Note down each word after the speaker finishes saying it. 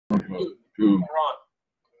to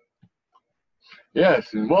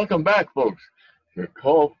yes, and welcome back, folks, to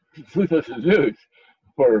Call Plutus News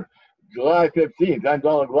for July 15th. I'm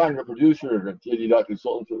Donald Glenn, the producer of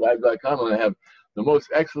JD.Consultants at Live.com, and I have the most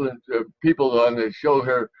excellent people on the show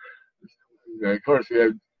here. Of course, we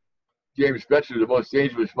have James Fetcher, the most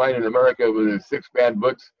dangerous mind in America, with his 6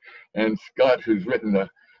 books, and Scott, who's written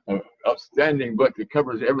an outstanding book that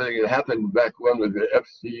covers everything that happened back when with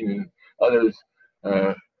Epstein and others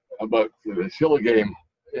about the Silvergate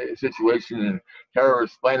situation and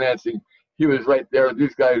terrorist financing. He was right there.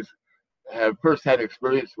 These guys have first-hand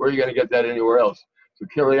experience. Where are you going to get that anywhere else? So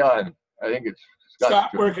carry on. I think it's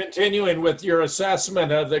Scott, we're continuing with your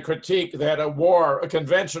assessment of the critique that a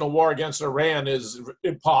conventional war against Iran is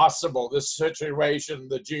impossible. This situation,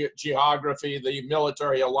 the geography, the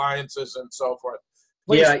military alliances, and so forth.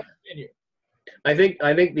 Please continue. I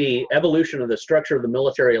think the evolution of the structure of the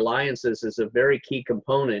military alliances is a very key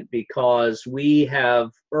component, because we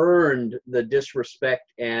have earned the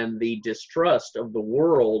disrespect and the distrust of the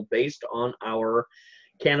world based on our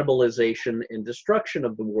cannibalization and destruction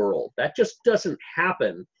of the world. That just doesn't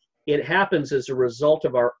happen. It happens as a result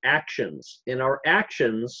of our actions. And our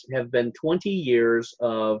actions have been 20 years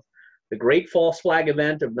of the great false flag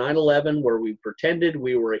event of 9/11, where we pretended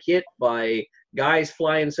we were hit by guys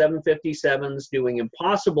flying 757s doing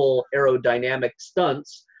impossible aerodynamic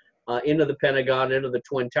stunts into the Pentagon, into the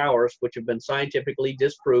Twin Towers, which have been scientifically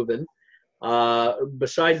disproven.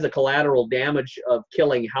 Besides the collateral damage of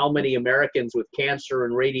killing how many Americans with cancer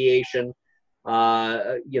and radiation,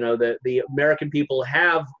 the American people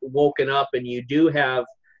have woken up, and you do have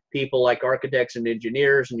people like architects and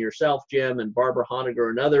engineers and yourself, Jim, and Barbara Honegger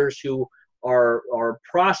and others who are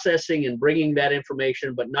processing and bringing that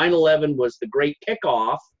information. But 9/11 was the great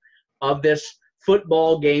kickoff of this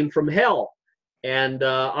football game from hell. And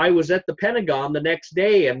I was at the Pentagon the next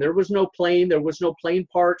day, and there was no plane, there was no plane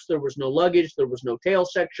parts, there was no luggage, there was no tail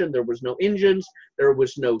section, there was no engines, there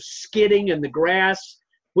was no skidding in the grass,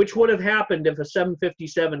 which would have happened if a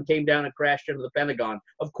 757 came down and crashed into the Pentagon.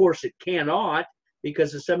 Of course, it cannot,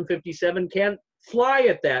 because the 757 can't fly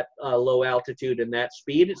at that low altitude and that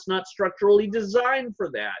speed. It's not structurally designed for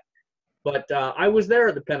that. But I was there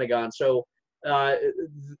at the Pentagon, so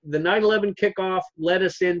the 9/11 kickoff led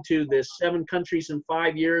us into this 7 countries in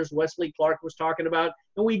 5 years Wesley Clark was talking about,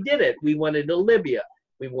 and we did it. We went into Libya,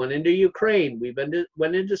 we went into Ukraine, we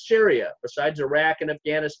went into Syria, besides Iraq and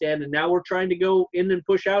Afghanistan, and now we're trying to go in and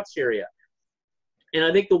push out Syria. And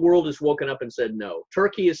I think the world has woken up and said no.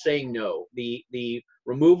 Turkey is saying no. The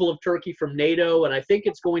removal of Turkey from NATO, and I think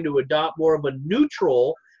it's going to adopt more of a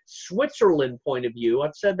neutral Switzerland point of view.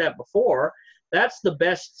 I've said that before. That's the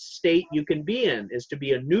best state you can be in, is to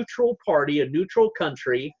be a neutral party, a neutral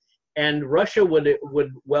country, and Russia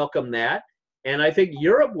would welcome that, and I think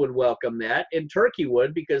Europe would welcome that, and Turkey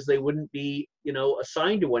would, because they wouldn't be,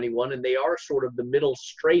 assigned to anyone, and they are sort of the middle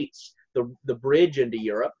straits, the bridge into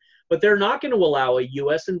Europe. But they're not going to allow a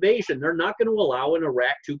U.S. invasion. They're not going to allow an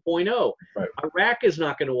Iraq 2.0. Right. Iraq is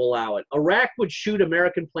not going to allow it. Iraq would shoot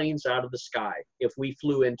American planes out of the sky if we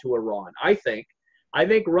flew into Iran, I think. I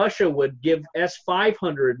think Russia would give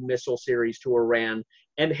S-500 missile series to Iran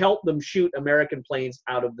and help them shoot American planes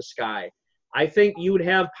out of the sky. I think you would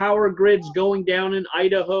have power grids going down in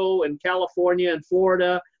Idaho and California and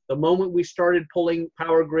Florida the moment we started pulling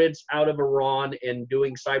power grids out of Iran and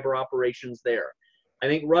doing cyber operations there. I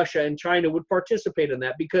think Russia and China would participate in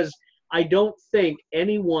that, because I don't think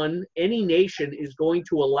any nation is going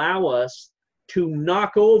to allow us to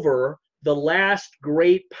knock over the last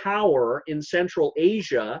great power in Central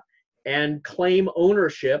Asia and claim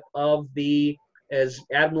ownership of the, as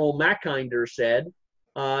Admiral Mackinder said,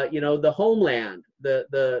 the homeland,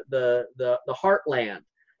 the heartland.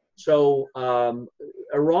 So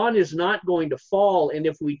Iran is not going to fall, and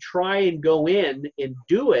if we try and go in and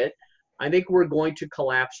do it, I think we're going to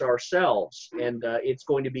collapse ourselves, and it's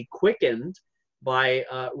going to be quickened by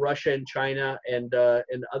Russia and China and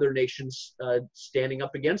other nations standing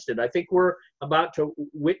up against it. I think we're about to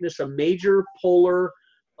witness a major polar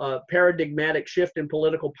paradigmatic shift in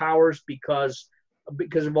political powers because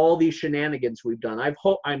of all these shenanigans we've done.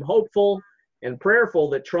 I'm hopeful and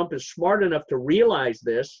prayerful that Trump is smart enough to realize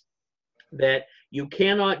this, that you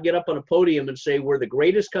cannot get up on a podium and say we're the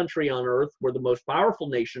greatest country on earth, we're the most powerful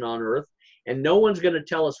nation on earth, and no one's going to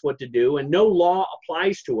tell us what to do, and no law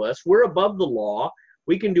applies to us. We're above the law.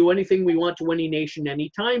 We can do anything we want to any nation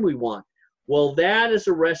anytime we want. Well, that is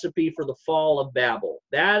a recipe for the fall of Babel.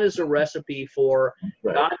 That is a recipe for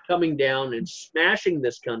God coming down and smashing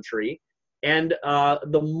this country. And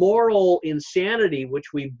the moral insanity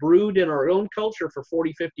which we've brewed in our own culture for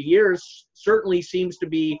 40, 50 years certainly seems to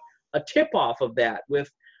be a tip-off of that with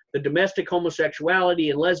the domestic homosexuality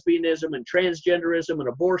and lesbianism and transgenderism and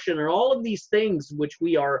abortion and all of these things which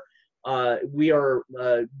we are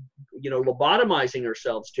lobotomizing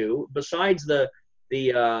ourselves to, besides the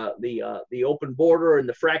open border and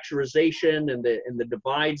the fracturization and the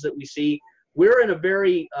divides that we see. We're in a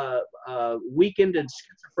very weakened and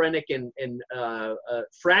schizophrenic and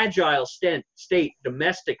fragile state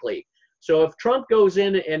domestically. So if Trump goes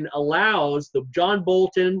in and allows the John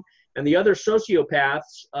Bolton and the other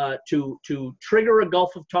sociopaths to trigger a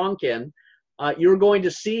Gulf of Tonkin, you're going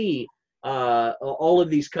to see all of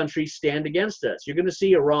these countries stand against us. You're going to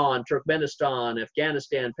see Iran, Turkmenistan,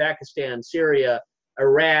 Afghanistan, Pakistan, Syria,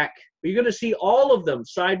 Iraq. You're going to see all of them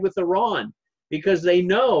side with Iran because they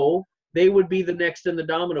know they would be the next in the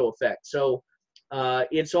domino effect. So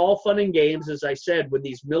it's all fun and games, as I said, with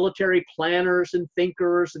these military planners and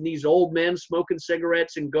thinkers and these old men smoking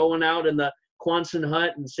cigarettes and going out in the Quonset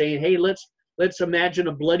hut and saying, hey, let's imagine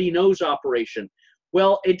a bloody nose operation.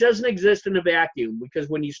 Well, it doesn't exist in a vacuum, because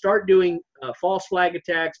when you start doing false flag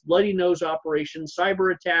attacks, bloody nose operations,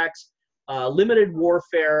 cyber attacks, limited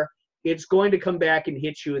warfare, it's going to come back and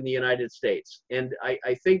hit you in the United States. And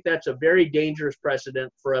I think that's a very dangerous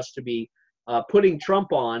precedent for us to be putting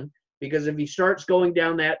Trump on, because if he starts going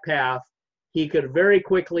down that path, he could very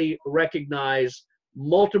quickly recognize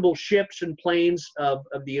multiple ships and planes of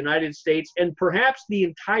the United States and perhaps the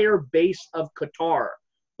entire base of Qatar.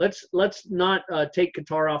 Let's not take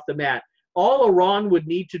Qatar off the mat. All Iran would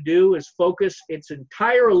need to do is focus its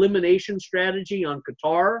entire elimination strategy on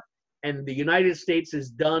Qatar, and the United States is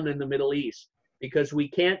done in the Middle East, because we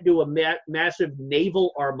can't do a massive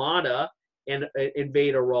naval armada and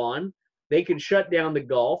invade Iran. They could shut down the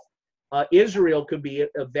Gulf. Israel could be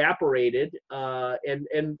evaporated,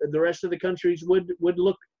 and the rest of the countries would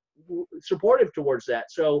look supportive towards that.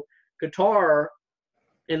 So Qatar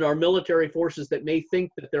and our military forces that may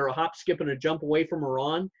think that they're a hop, skip, and a jump away from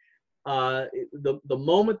Iran, the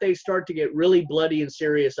moment they start to get really bloody and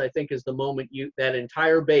serious, I think is the moment that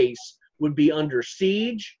entire base would be under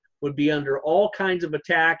siege, would be under all kinds of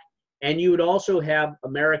attack, and you would also have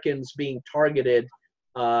Americans being targeted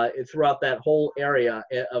throughout that whole area,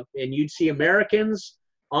 and you'd see Americans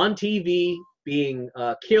on TV being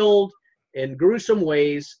killed in gruesome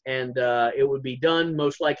ways, and it would be done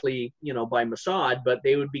most likely, by Mossad, but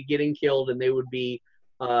they would be getting killed, and they would be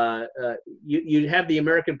you'd have the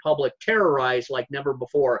American public terrorized like never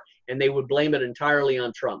before, and they would blame it entirely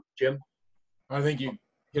on Trump. Jim? I think you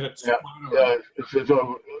hit it. Yeah.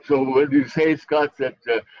 So would you say, Scott, that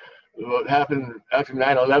what happened after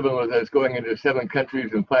 9/11 was us going into 7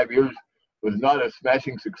 countries in 5 years was not a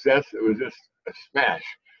smashing success? It was just a smash,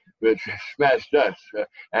 which smashed us.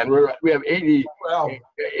 And we have 80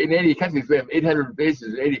 in 80 countries. We have 800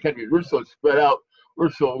 bases in 80 countries. We're so spread out. We're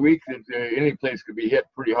so weak that any place could be hit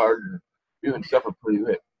pretty hard and even suffer pretty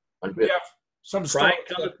bit. We have some stories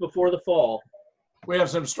before the fall. We have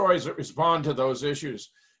some stories that respond to those issues.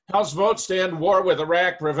 House votes to end war with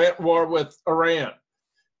Iraq, prevent war with Iran.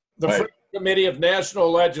 The Freedom Committee of National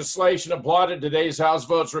Legislation applauded today's House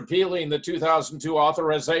votes repealing the 2002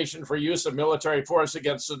 authorization for use of military force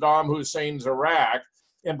against Saddam Hussein's Iraq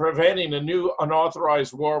and preventing a new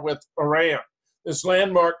unauthorized war with Iran. This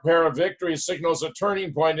landmark pair of victories signals a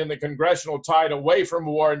turning point in the congressional tide away from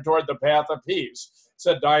war and toward the path of peace,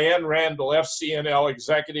 said Diane Randall, FCNL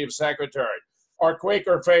Executive Secretary. Our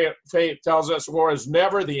Quaker faith tells us war is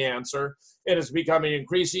never the answer. It is becoming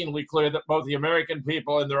increasingly clear that both the American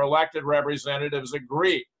people and their elected representatives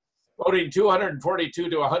agree. Voting 242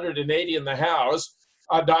 to 180 in the House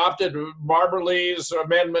adopted Barbara Lee's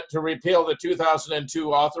amendment to repeal the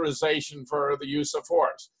 2002 authorization for the use of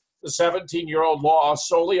force. The 17-year-old law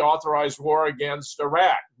solely authorized war against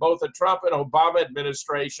Iraq. Both the Trump and Obama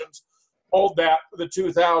administrations hold that the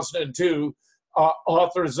 2002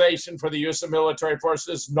 authorization for the use of military force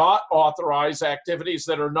does not authorize activities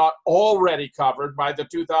that are not already covered by the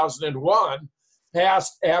 2001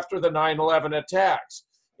 passed after the 9/11 attacks.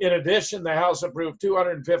 In addition, the House approved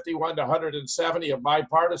 251 to 170, a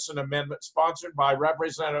bipartisan amendment sponsored by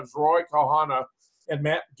Representatives Roy Kahana and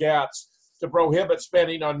Matt Gaetz, to prohibit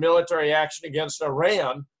spending on military action against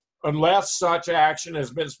Iran unless such action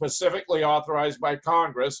has been specifically authorized by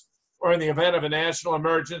Congress or in the event of a national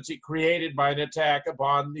emergency created by an attack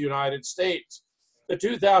upon the United States. The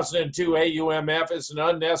 2002 AUMF is an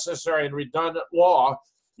unnecessary and redundant law,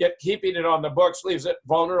 yet keeping it on the books leaves it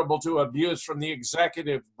vulnerable to abuse from the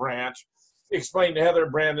executive branch, explained Heather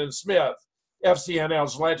Brandon Smith,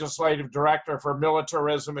 FCNL's Legislative Director for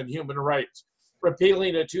Militarism and Human Rights.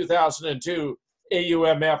 Repealing a 2002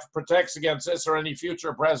 AUMF protects against this or any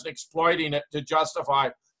future president exploiting it to justify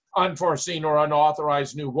unforeseen or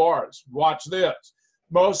unauthorized new wars. Watch this.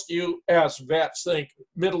 Most U.S. vets think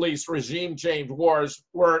Middle East regime change wars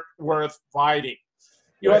weren't worth fighting.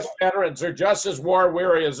 U.S. veterans are just as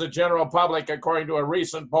war-weary as the general public, according to a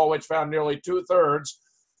recent poll which found nearly 2/3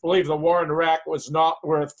 believe the war in Iraq was not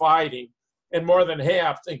worth fighting, and more than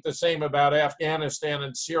half think the same about Afghanistan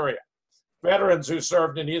and Syria. Veterans who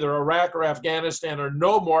served in either Iraq or Afghanistan are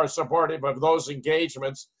no more supportive of those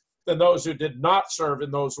engagements than those who did not serve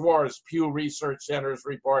in those wars, Pew Research Center's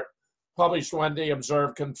report published Wednesday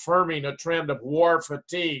observed, confirming a trend of war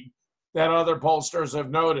fatigue that other pollsters have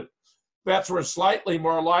noted. Vets were slightly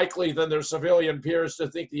more likely than their civilian peers to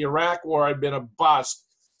think the Iraq war had been a bust,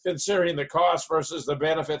 considering the cost versus the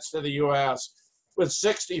benefits to the U.S., with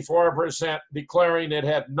 64% declaring it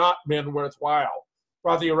had not been worthwhile.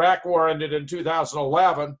 While the Iraq war ended in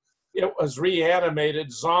 2011, it was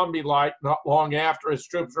reanimated zombie-like not long after its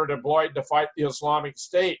troops were deployed to fight the Islamic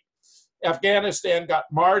State. Afghanistan got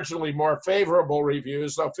marginally more favorable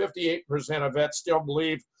reviews, though 58% of vets still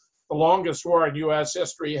believe the longest war in U.S.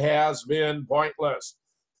 history has been pointless.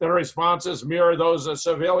 Their responses mirror those of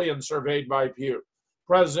civilians surveyed by Pew.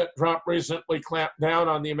 President Trump recently clamped down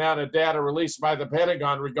on the amount of data released by the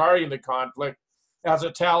Pentagon regarding the conflict, as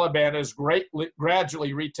the Taliban has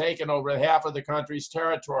gradually retaken over half of the country's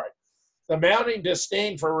territory. The mounting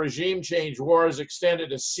disdain for regime change wars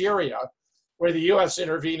extended to Syria, where the U.S.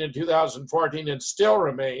 intervened in 2014 and still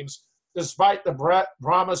remains, despite the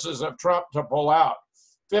promises of Trump to pull out.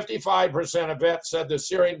 55% of vets said the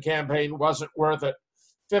Syrian campaign wasn't worth it.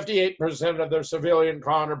 58% of their civilian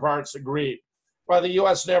counterparts agreed. While the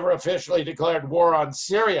U.S. never officially declared war on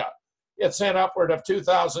Syria, it sent upward of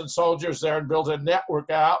 2,000 soldiers there and built a network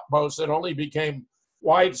of outposts that only became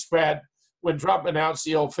widespread when Trump announced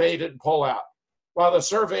the ill-fated pullout. While the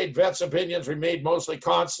surveyed vets' opinions remained mostly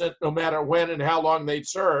constant no matter when and how long they'd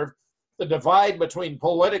served, the divide between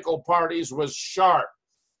political parties was sharp,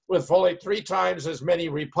 with fully 3 times as many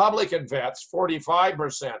Republican vets,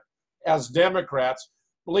 45%, as Democrats,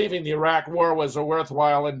 believing the Iraq war was a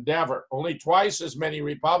worthwhile endeavor. Only twice as many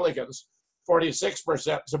Republicans,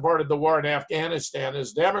 46%, supported the war in Afghanistan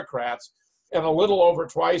as Democrats, and a little over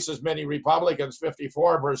twice as many Republicans,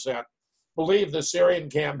 54%, believed the Syrian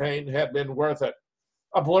campaign had been worth it.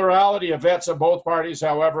 A plurality of vets of both parties,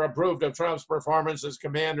 however, approved of Trump's performance as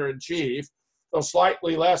commander-in-chief, though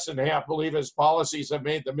slightly less than half believe his policies have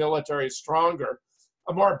made the military stronger,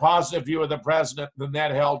 a more positive view of the president than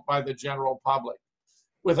that held by the general public.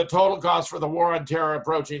 With the total cost for the war on terror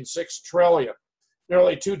approaching $6 trillion,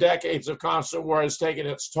 nearly 2 decades of constant war has taken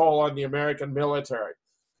its toll on the American military.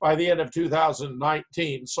 By the end of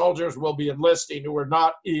 2019, soldiers will be enlisting who were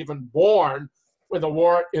not even born when the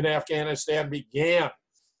war in Afghanistan began.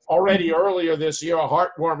 Already earlier this year, a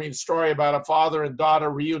heartwarming story about a father and daughter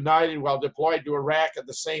reunited while deployed to Iraq at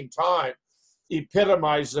the same time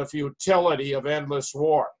epitomized the futility of endless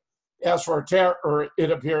war. As for terror,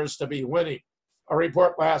 it appears to be winning. A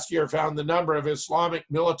report last year found the number of Islamic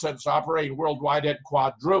militants operating worldwide had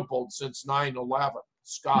quadrupled since 9/11.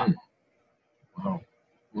 Scott. Wow.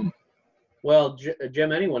 Well,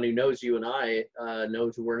 Jim, anyone who knows you and I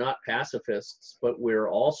knows we're not pacifists, but we're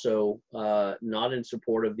also not in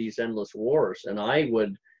support of these endless wars. And I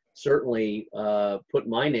would certainly put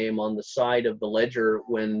my name on the side of the ledger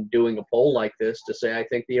when doing a poll like this to say I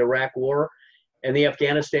think the Iraq war and the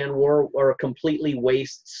Afghanistan war are completely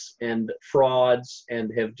wastes and frauds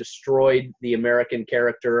and have destroyed the American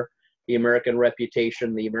character, the American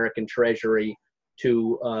reputation, the American treasury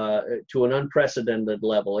to an unprecedented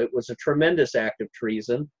level. It was a tremendous act of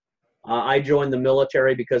treason. I joined the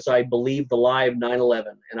military because I believed the lie of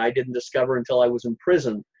 9/11, and I didn't discover until I was in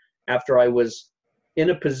prison, after I was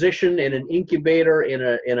in a position in an incubator in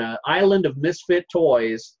an island of misfit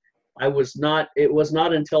toys. It was not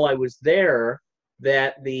until I was there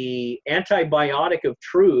that the antibiotic of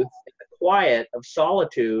truth, in the quiet of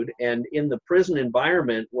solitude, and in the prison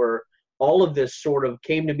environment where all of this sort of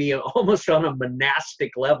came to me almost on a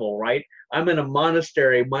monastic level, right? I'm in a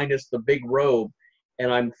monastery minus the big robe,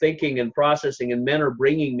 and I'm thinking and processing, and men are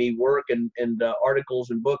bringing me work and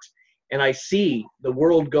articles and books, and I see the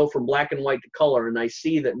world go from black and white to color, and I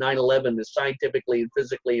see that 9/11 is scientifically and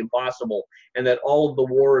physically impossible, and that all of the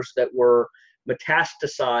wars that were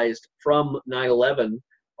metastasized from 9/11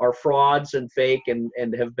 are frauds and fake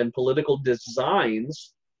and have been political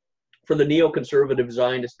designs for the neoconservative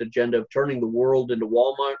Zionist agenda of turning the world into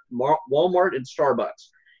Walmart and Starbucks.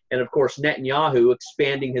 And of course, Netanyahu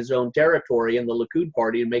expanding his own territory in the Likud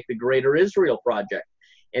party and make the Greater Israel Project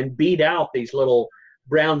and beat out these little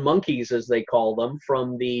brown monkeys, as they call them,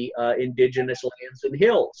 from the indigenous lands and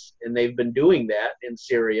hills. And they've been doing that in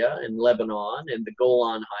Syria and Lebanon and the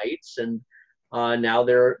Golan Heights. And now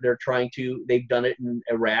they're trying to, they've done it in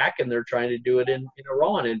Iraq, and they're trying to do it in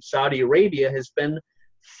Iran. And Saudi Arabia has been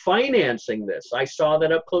financing this. I saw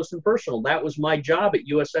that up close and personal. That was my job at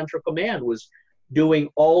U.S. Central Command, was doing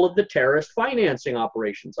all of the terrorist financing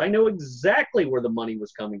operations. I know exactly where the money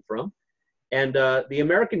was coming from. And the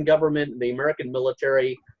American government, the American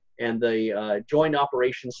military, and the Joint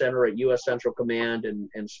Operations Center at U.S. Central Command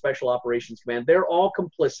and Special Operations Command, they're all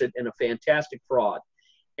complicit in a fantastic fraud.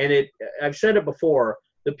 And I've said it before,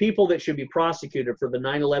 the people that should be prosecuted for the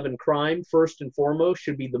 9/11 crime, first and foremost,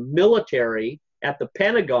 should be the military at the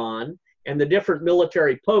Pentagon and the different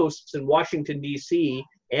military posts in Washington, D.C.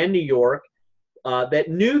 and New York that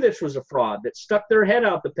knew this was a fraud, that stuck their head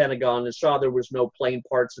out the Pentagon and saw there was no plane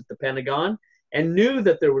parts at the Pentagon, and knew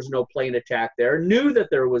that there was no plane attack there, knew that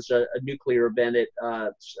there was a nuclear event at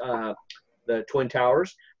the Twin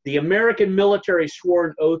Towers. The American military swore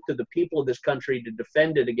an oath to the people of this country to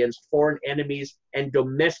defend it against foreign enemies and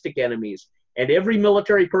domestic enemies. And every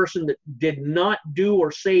military person that did not do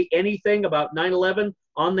or say anything about 9/11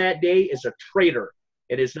 on that day is a traitor.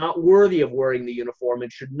 It is not worthy of wearing the uniform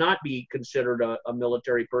and should not be considered a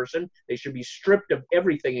military person. They should be stripped of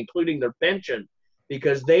everything, including their pension,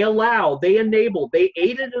 because they enabled, they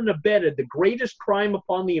aided and abetted the greatest crime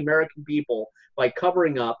upon the American people by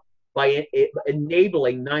covering up, by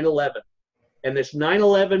enabling 9/11. And this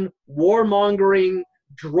 9/11 warmongering,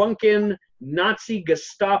 drunken, Nazi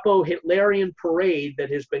Gestapo Hitlerian parade that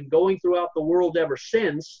has been going throughout the world ever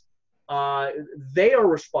since, they are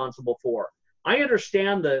responsible for. I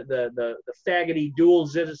understand the faggoty dual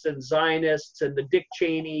citizen Zionists and the Dick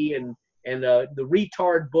Cheney and the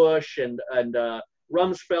retard Bush and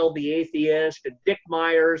Rumsfeld the atheist and Dick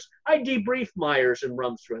Myers. I debriefed Myers and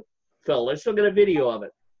Rumsfeld. I still got a video of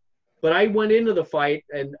it. But I went into the fight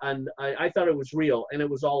and I thought it was real, and it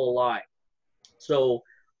was all a lie. So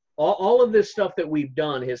all of this stuff that we've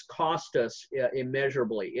done has cost us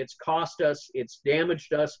immeasurably. It's cost us. It's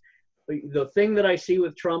damaged us. The thing that I see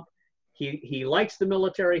with Trump, he likes the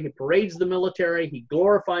military. He parades the military. He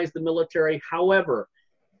glorifies the military. However,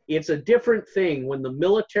 it's a different thing when the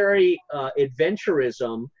military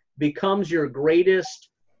adventurism becomes your greatest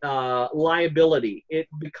liability. It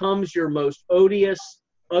becomes your most odious,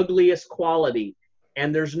 ugliest quality.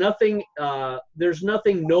 And there's nothing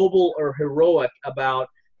noble or heroic about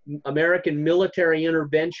American military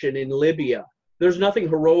intervention in Libya. There's nothing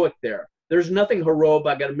heroic there. There's nothing heroic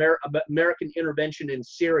about American intervention in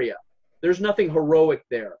Syria. There's nothing heroic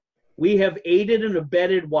there. We have aided and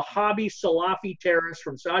abetted Wahhabi Salafi terrorists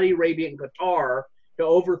from Saudi Arabia and Qatar to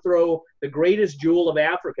overthrow the greatest jewel of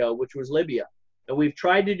Africa, which was Libya. And we've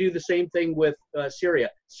tried to do the same thing with Syria.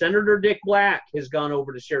 Senator Dick Black has gone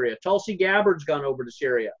over to Syria. Tulsi Gabbard's gone over to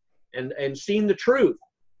Syria and seen the truth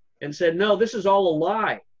and said, no, this is all a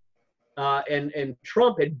lie. And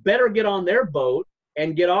Trump had better get on their boat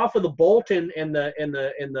and get off of the Bolton and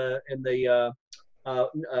the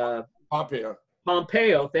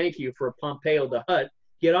Pompeo, thank you for Pompeo the Hutt,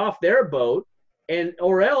 get off their boat,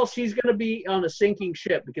 or else he's going to be on a sinking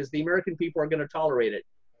ship because the American people are going to tolerate it.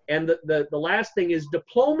 And the last thing is,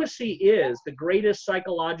 diplomacy is the greatest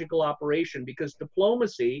psychological operation, because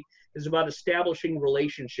diplomacy is about establishing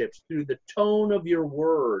relationships through the tone of your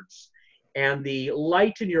words and the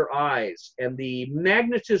light in your eyes and the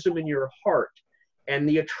magnetism in your heart and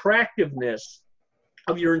the attractiveness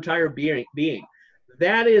of your entire being.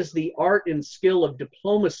 That is the art and skill of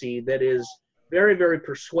diplomacy that is very, very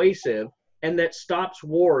persuasive and that stops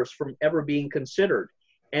wars from ever being considered.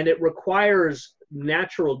 And it requires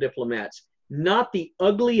natural diplomats, not the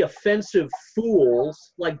ugly, offensive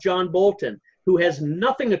fools like John Bolton, who has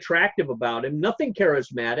nothing attractive about him, nothing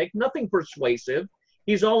charismatic, nothing persuasive.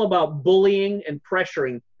 He's all about bullying and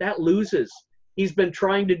pressuring. That loses. He's been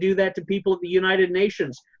trying to do that to people at the United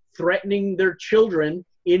Nations, threatening their children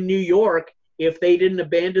in New York if they didn't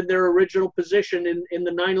abandon their original position in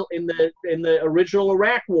the original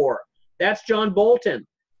Iraq War. That's John Bolton.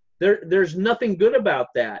 There's nothing good about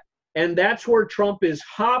that. And that's where Trump is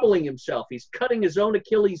hobbling himself. He's cutting his own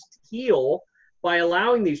Achilles heel by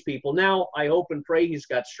allowing these people. Now, I hope and pray he's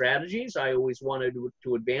got strategies. I always wanted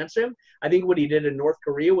to advance him. I think what he did in North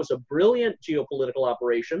Korea was a brilliant geopolitical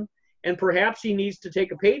operation. And perhaps he needs to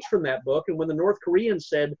take a page from that book. And when the North Koreans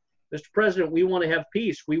said, Mr. President, we want to have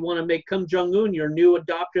peace. We want to make Kim Jong-un your new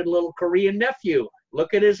adopted little Korean nephew.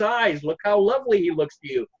 Look at his eyes. Look how lovely he looks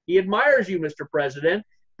to you. He admires you, Mr. President.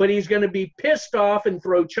 But he's going to be pissed off and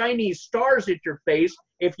throw Chinese stars at your face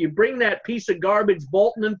if you bring that piece of garbage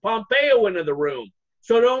Bolton and Pompeo into the room.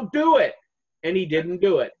 So don't do it. And he didn't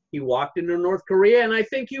do it. He walked into North Korea, and I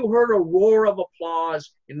think you heard a roar of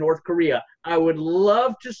applause in North Korea. I would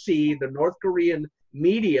love to see the North Korean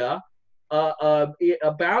media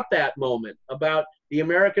about that moment, about the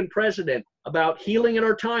American president, about healing in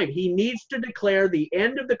our time. He needs to declare the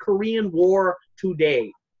end of the Korean War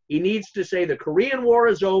today. He needs to say the Korean War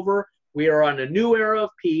is over. We are on a new era of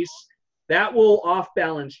peace. That will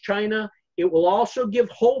off-balance China. It will also give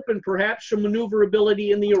hope and perhaps some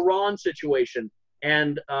maneuverability in the Iran situation.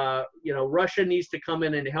 And, Russia needs to come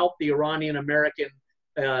in and help the Iranian-American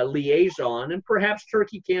liaison, and perhaps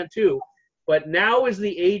Turkey can too. But now is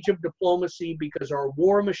the age of diplomacy because our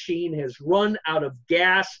war machine has run out of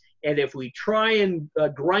gas. And if we try and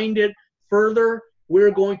grind it further,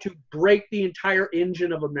 we're going to break the entire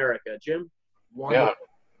engine of America. Jim? Yeah.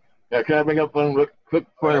 Can I bring up one quick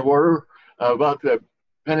point of order about the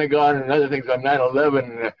Pentagon and other things on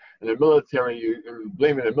 9/11 and the military? You're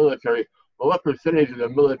blaming the military. Well, what percentage of the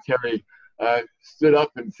military stood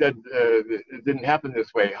up and said it didn't happen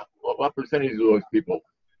this way? What percentage of those people?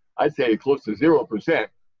 I'd say close to 0%.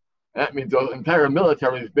 That means the entire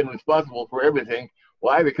military has been responsible for everything.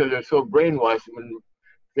 Why? Because they're so brainwashed. When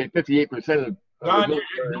say 58% of Don, you're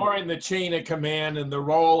ignoring the chain of command and the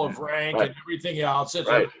role of rank and everything else. It's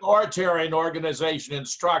an authoritarian organization and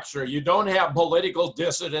structure. You don't have political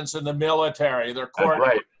dissidents in the military. They're court.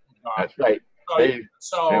 That's right.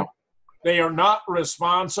 They are not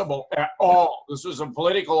responsible at all. This was a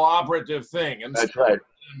political operative thing. And that's right.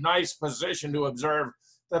 A nice position to observe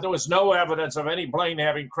that there was no evidence of any plane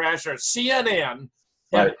having crashed. Or CNN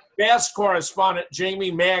had best correspondent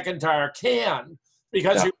Jamie McIntyre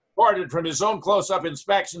because he reported from his own close-up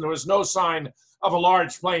inspection there was no sign of a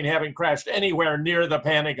large plane having crashed anywhere near the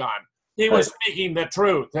Pentagon. He was speaking the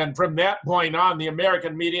truth. And from that point on, the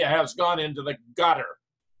American media has gone into the gutter.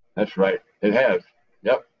 That's right. It has.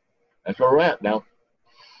 Yep. That's where we're at now.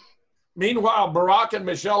 Meanwhile, Barack and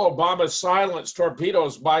Michelle Obama's silence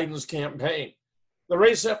torpedoes Biden's campaign. The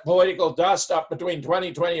recent political dust-up between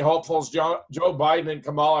 2020 hopefuls Joe Biden and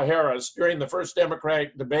Kamala Harris during the first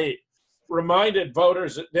Democratic debate reminded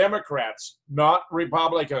voters that Democrats, not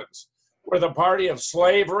Republicans, were the party of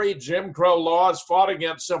slavery, Jim Crow laws, fought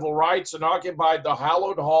against civil rights, and occupied the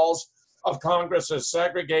hallowed halls of Congress as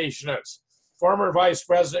segregationists. Former Vice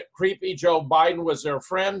President Creepy Joe Biden was their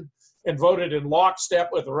friend and voted in lockstep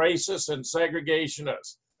with racists and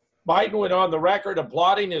segregationists. Biden went on the record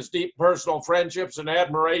applauding his deep personal friendships and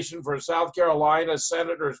admiration for South Carolina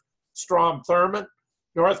Senator Strom Thurmond,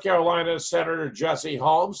 North Carolina Senator Jesse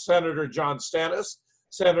Helms, Senator John Stennis,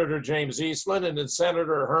 Senator James Eastland, and then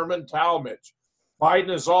Senator Herman Talmadge. Biden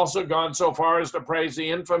has also gone so far as to praise the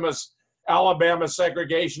infamous Alabama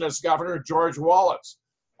segregationist Governor George Wallace.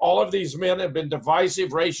 All of these men have been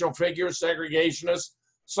divisive racial figures, segregationists.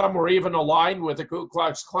 Some were even aligned with the Ku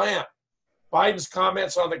Klux Klan. Biden's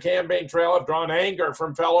comments on the campaign trail have drawn anger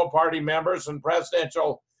from fellow party members and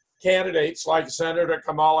presidential candidates like Senator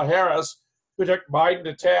Kamala Harris, who took Biden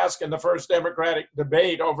to task in the first Democratic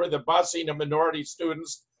debate over the busing of minority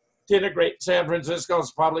students to integrate San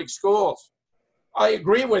Francisco's public schools. I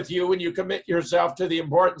agree with you when you commit yourself to the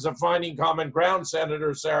importance of finding common ground,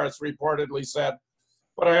 Senator Harris reportedly said.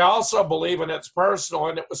 But I also believe, and it's personal,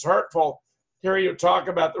 and it was hurtful to hear you talk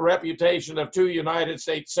about the reputation of two United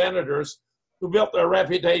States senators who built their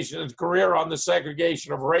reputation and career on the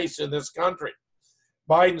segregation of race in this country.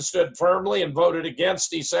 Biden stood firmly and voted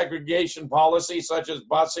against desegregation policies such as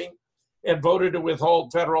busing and voted to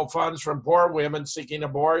withhold federal funds from poor women seeking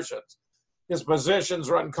abortions. His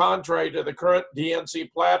positions run contrary to the current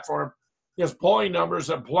DNC platform. His polling numbers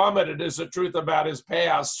have plummeted as the truth about his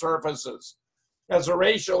past surfaces. As the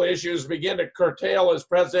racial issues begin to curtail his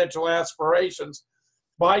presidential aspirations,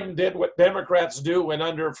 Biden did what Democrats do when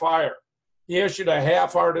under fire. He issued a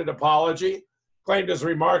half-hearted apology, claimed his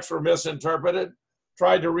remarks were misinterpreted,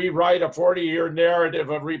 tried to rewrite a 40-year narrative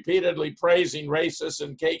of repeatedly praising racists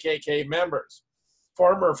and KKK members.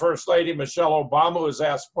 Former First Lady Michelle Obama was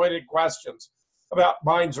asked pointed questions about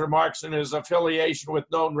Biden's remarks and his affiliation with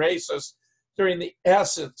known racists during the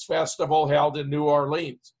Essence Festival held in New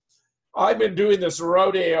Orleans. I've been doing this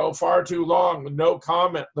rodeo far too long with no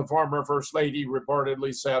comment, the former First Lady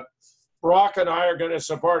reportedly said. Barack and I are going to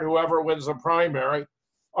support whoever wins the primary.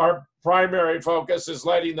 Our primary focus is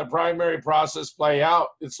letting the primary process play out.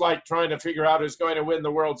 It's like trying to figure out who's going to win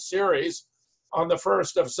the World Series on the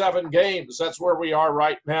first of 7 games. That's where we are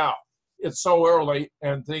right now. It's so early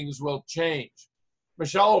and things will change.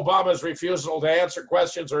 Michelle Obama's refusal to answer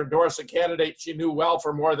questions or endorse a candidate she knew well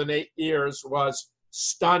for more than 8 years was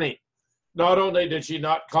stunning. Not only did she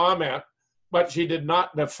not comment, but she did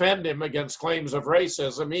not defend him against claims of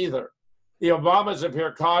racism either. The Obamas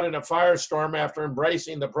appear caught in a firestorm after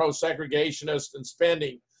embracing the pro-segregationist and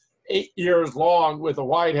spending 8 years long with the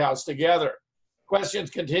White House together. Questions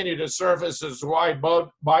continue to surface as to why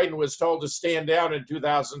Biden was told to stand down in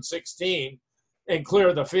 2016 and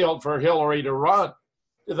clear the field for Hillary to run.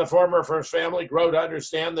 Did the former First Family grow to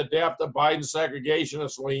understand the depth of Biden's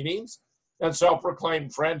segregationist leanings and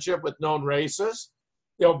self-proclaimed friendship with known racists?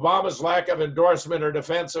 The Obamas' lack of endorsement or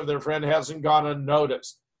defense of their friend hasn't gone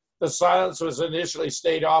unnoticed. The silence was initially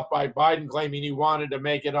stayed off by Biden claiming he wanted to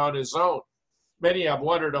make it on his own. Many have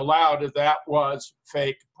wondered aloud if that was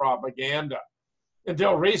fake propaganda.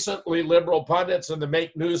 Until recently, liberal pundits and the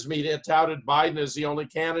make news media touted Biden as the only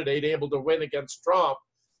candidate able to win against Trump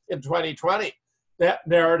in 2020. That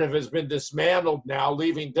narrative has been dismantled now,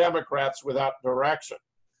 leaving Democrats without direction.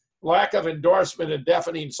 Lack of endorsement and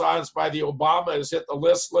deafening silence by the Obamas hit the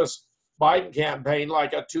listless Biden campaign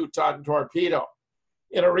like a 2-ton torpedo.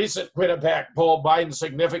 In a recent Quinnipiac poll, Biden's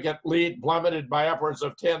significant lead plummeted by upwards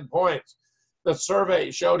of 10 points. The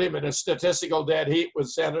survey showed him in a statistical dead heat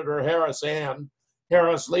with Senator Harris, and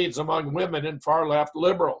Harris leads among women and far-left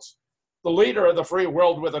liberals. The leader of the free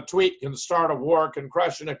world with a tweet can start a war, can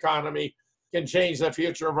crush an economy, can change the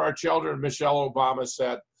future of our children, Michelle Obama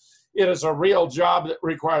said. It is a real job that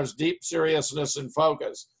requires deep seriousness and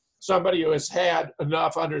focus. Somebody who has had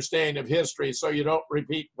enough understanding of history so you don't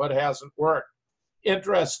repeat what hasn't worked.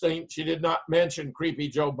 Interesting, she did not mention creepy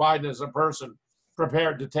Joe Biden as a person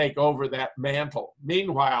prepared to take over that mantle.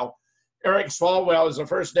 Meanwhile, Eric Swalwell is the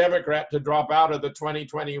first Democrat to drop out of the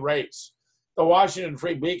 2020 race. The Washington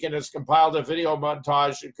Free Beacon has compiled a video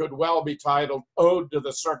montage that could well be titled Ode to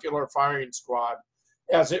the Circular Firing Squad,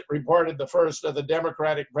 as it reported the first of the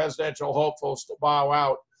Democratic presidential hopefuls to bow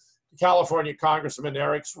out, California Congressman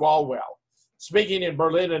Eric Swalwell. Speaking in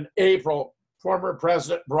Berlin in April, former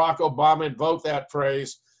President Barack Obama invoked that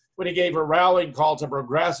phrase when he gave a rallying call to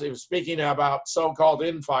progressives, speaking about so-called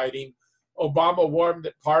infighting. Obama warned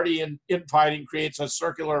that party infighting creates a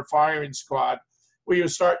circular firing squad where you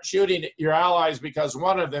start shooting at your allies because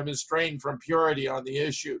one of them is strained from purity on the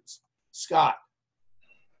issues. Scott.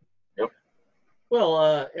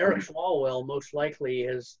 Well, Eric Swalwell most likely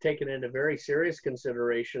has taken into very serious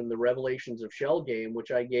consideration the revelations of Shell Game,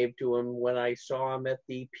 which I gave to him when I saw him at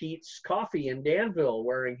the Pete's Coffee in Danville,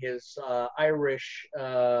 wearing his Irish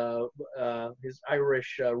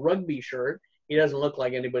rugby shirt. He doesn't look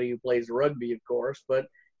like anybody who plays rugby, of course, but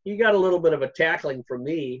he got a little bit of a tackling from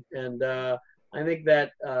me, and I think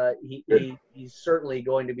that he's certainly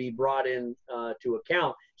going to be brought in to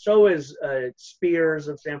account. So is Spears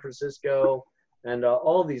of San Francisco. And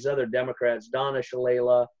all these other Democrats, Donna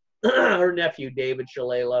Shalala, her nephew David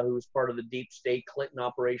Shalala, who's part of the deep state Clinton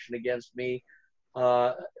operation against me.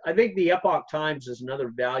 I think the Epoch Times is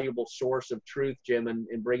another valuable source of truth, Jim,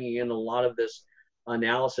 in bringing in a lot of this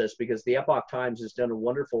analysis, because the Epoch Times has done a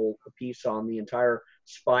wonderful piece on the entire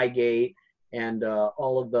Spygate and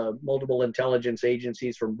all of the multiple intelligence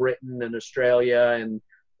agencies from Britain and Australia and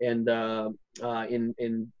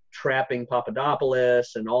in trapping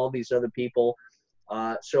Papadopoulos and all these other people.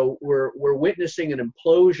 So we're witnessing an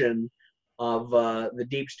implosion of the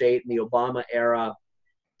deep state in the Obama era,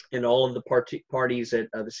 and all of the parties at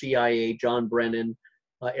the CIA, John Brennan,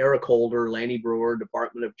 Eric Holder, Lanny Brewer,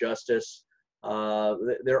 Department of Justice.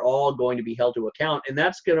 They're all going to be held to account, and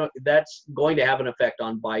that's going to have an effect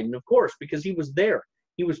on Biden, of course, because he was there.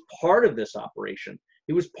 He was part of this operation.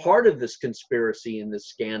 He was part of this conspiracy and this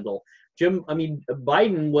scandal. Jim, I mean,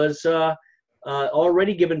 Biden was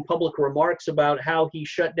already given public remarks about how he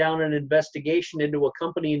shut down an investigation into a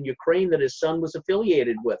company in Ukraine that his son was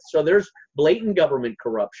affiliated with. So there's blatant government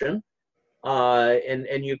corruption,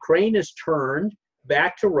 and Ukraine is turned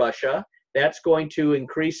back to Russia. That's going to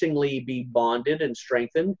increasingly be bonded and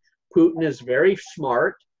strengthened. Putin is very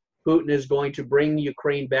smart. Putin is going to bring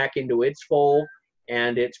Ukraine back into its fold,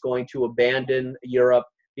 and it's going to abandon Europe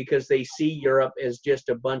because they see Europe as just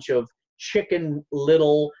a bunch of chicken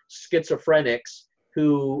little schizophrenics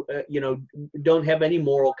who don't have any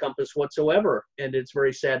moral compass whatsoever. And it's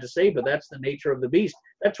very sad to say, but that's the nature of the beast.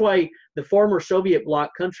 That's why the former Soviet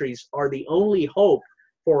bloc countries are the only hope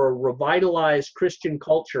for a revitalized Christian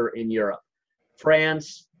culture in Europe.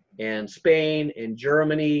 France and Spain and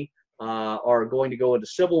Germany are going to go into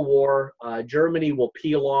civil war. Germany will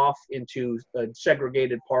peel off into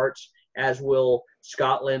segregated parts, as will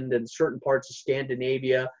Scotland and certain parts of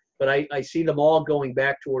Scandinavia. But I see them all going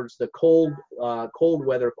back towards the cold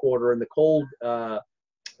weather quarter and the cold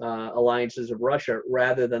alliances of Russia,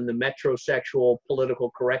 rather than the metrosexual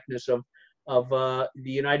political correctness of the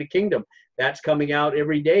United Kingdom. That's coming out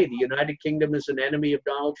every day. The United Kingdom is an enemy of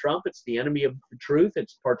Donald Trump. It's the enemy of the truth.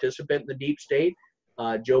 It's a participant in the deep state.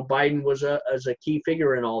 Joe Biden was a key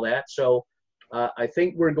figure in all that. So I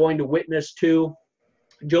think we're going to witness to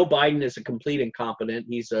Joe Biden is a complete incompetent.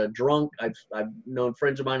 He's a drunk. I've known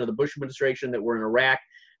friends of mine in the Bush administration that were in Iraq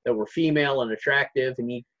that were female and attractive, and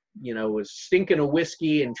he, was stinking a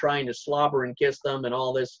whiskey and trying to slobber and kiss them and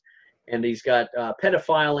all this. And he's got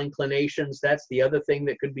pedophile inclinations. That's the other thing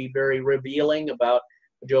that could be very revealing about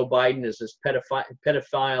Joe Biden is his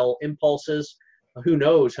pedophile impulses. Who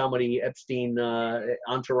knows how many Epstein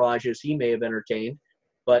entourages he may have entertained.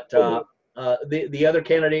 But the other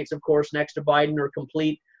candidates, of course, next to Biden are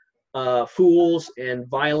complete fools and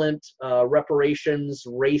violent reparations,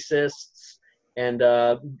 racists. And,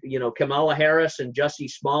 Kamala Harris and Jussie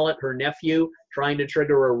Smollett, her nephew, trying to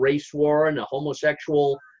trigger a race war and a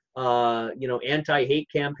homosexual, anti-hate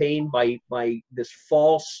campaign by this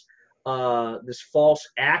false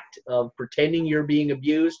act of pretending you're being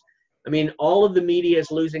abused. I mean, all of the media is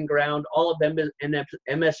losing ground. All of them,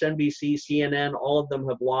 MSNBC, CNN, all of them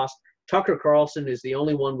have lost. Tucker Carlson is the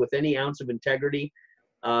only one with any ounce of integrity.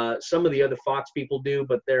 Some of the other Fox people do,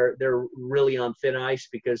 but they're really on thin ice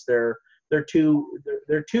because they're too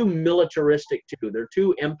militaristic too. They're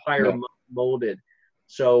too empire molded.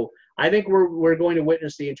 So I think we're going to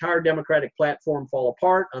witness the entire Democratic platform fall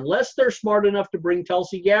apart unless they're smart enough to bring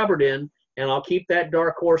Tulsi Gabbard in. And I'll keep that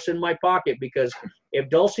dark horse in my pocket, because if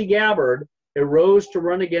Tulsi Gabbard arose to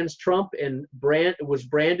run against Trump and was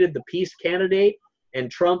branded the peace candidate, and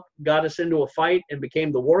Trump got us into a fight and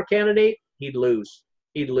became the war candidate, he'd lose.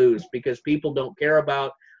 He'd lose because people don't care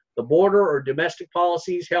about the border or domestic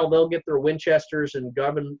policies. Hell, they'll get their Winchesters and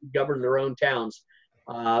govern their own towns.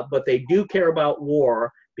 But they do care about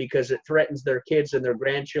war because it threatens their kids and their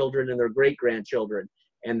grandchildren and their great-grandchildren.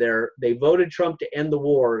 And they voted Trump to end the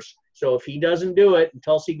wars. So if he doesn't do it, and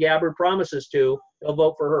Tulsi Gabbard promises to, they'll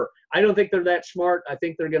vote for her. I don't think they're that smart. I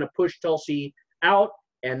think they're going to push Tulsi out,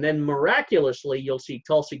 and then miraculously you'll see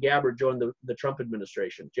Tulsi Gabbard join the Trump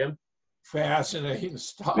administration. Jim? Fascinating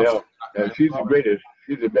stuff. Yeah, she's the greatest.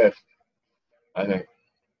 She's the best, I think.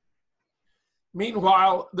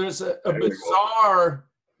 Meanwhile, there's a bizarre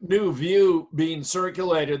new view being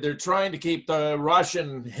circulated. They're trying to keep the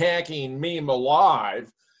Russian hacking meme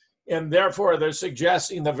alive, and therefore they're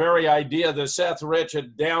suggesting the very idea that Seth Rich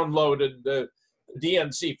had downloaded the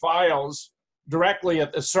DNC files directly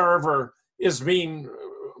at the server is being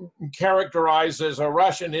characterized as a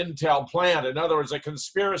Russian intel plant. In other words, a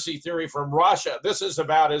conspiracy theory from Russia. This is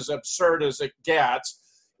about as absurd as it gets.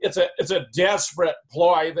 It's a desperate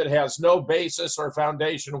ploy that has no basis or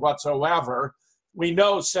foundation whatsoever. We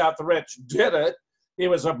know Seth Rich did it. He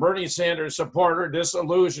was a Bernie Sanders supporter,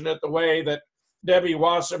 disillusioned at the way that Debbie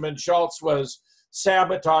Wasserman Schultz was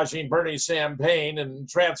sabotaging Bernie's campaign and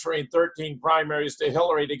transferring 13 primaries to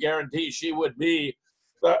Hillary to guarantee she would be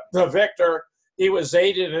the victor. He was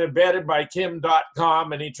aided and abetted by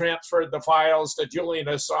Kim.com, and he transferred the files to Julian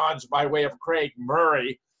Assange by way of Craig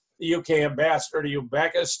Murray, the UK ambassador to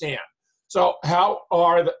Uzbekistan. So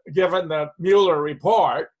given the Mueller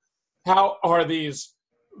report, how are these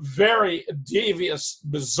very devious,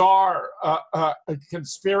 bizarre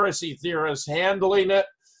conspiracy theorists handling it?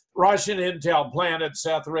 Russian intel planted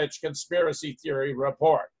Seth Rich conspiracy theory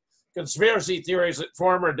report. Conspiracy theories that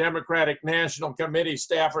former Democratic National Committee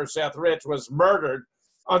staffer Seth Rich was murdered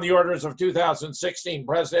on the orders of 2016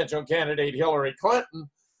 presidential candidate Hillary Clinton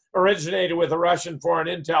originated with the Russian Foreign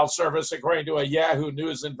Intel Service, according to a Yahoo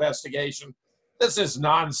News investigation. This is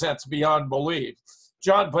nonsense beyond belief.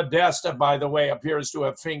 John Podesta, by the way, appears to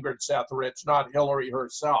have fingered Seth Rich, not Hillary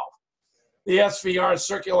herself. The SVR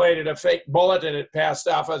circulated a fake bulletin. It passed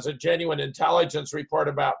off as a genuine intelligence report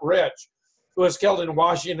about Rich, who was killed in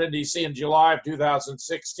Washington, D.C. in July of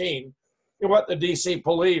 2016. And what the D.C.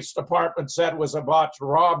 Police Department said was a botched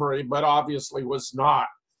robbery, but obviously was not.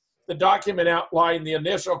 The document outlined the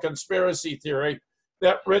initial conspiracy theory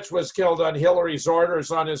that Rich was killed on Hillary's orders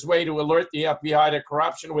on his way to alert the FBI to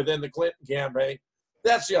corruption within the Clinton campaign.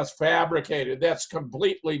 That's just fabricated. That's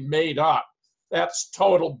completely made up. That's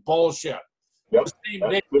total bullshit. Yep.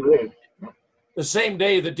 The same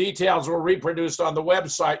day the details were reproduced on the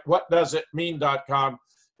website whatdoesitmean.com,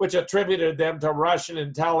 which attributed them to Russian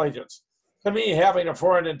intelligence. To me, having a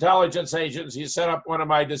foreign intelligence agency set up one of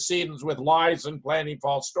my decedents with lies and planning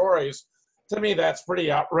false stories, to me that's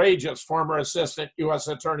pretty outrageous. Former Assistant U.S.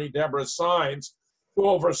 Attorney Deborah Sines, who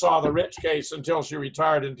oversaw the Rich case until she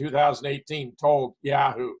retired in 2018, told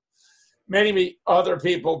Yahoo. Many other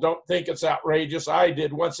people don't think it's outrageous. I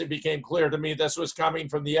did once it became clear to me this was coming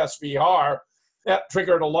from the SVR, That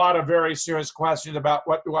triggered a lot of very serious questions about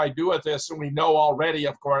what do I do with this. And we know already,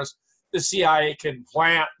 of course, the CIA can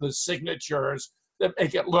plant the signatures that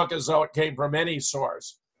make it look as though it came from any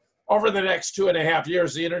source. Over the next 2.5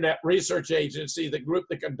 years, the Internet Research Agency, the group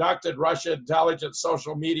that conducted Russia intelligence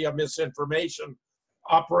social media misinformation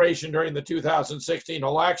operation during the 2016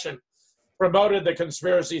 election, promoted the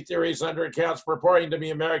conspiracy theories under accounts purporting to be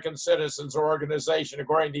American citizens or organization,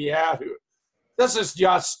 according to Yahoo. This is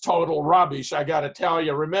just total rubbish, I got to tell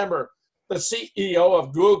you. Remember, the CEO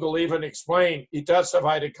of Google even explained, he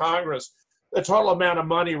testified to Congress, the total amount of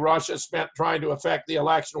money Russia spent trying to affect the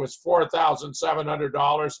election was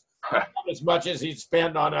 $4,700, as much as he'd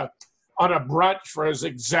spend on a brunch for his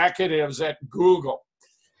executives at Google.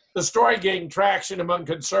 The story gained traction among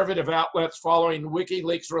conservative outlets following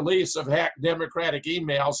WikiLeaks' release of hacked Democratic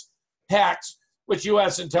emails, hacks, which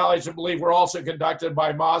U.S. intelligence believe were also conducted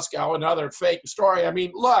by Moscow, another fake story. I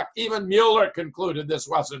mean, look, even Mueller concluded this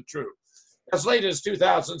wasn't true. As late as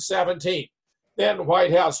 2017, then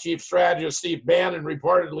White House Chief Strategist Steve Bannon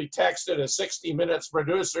reportedly texted a 60 Minutes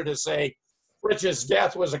producer to say Rich's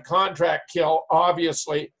death was a contract kill,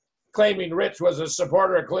 obviously, claiming Rich was a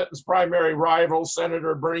supporter of Clinton's primary rival,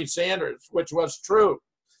 Senator Bernie Sanders, which was true.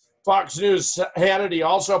 Fox News' Hannity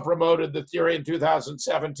also promoted the theory in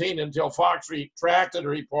 2017 until Fox retracted a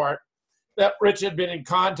report that Rich had been in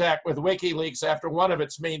contact with WikiLeaks after one of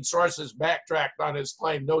its main sources backtracked on his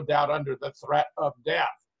claim, no doubt under the threat of death.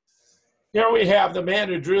 Here we have the man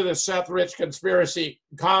who drew the Seth Rich conspiracy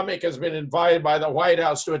comic has been invited by the White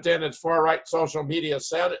House to attend its far-right social media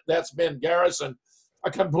summit. That's Ben Garrison,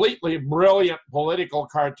 a completely brilliant political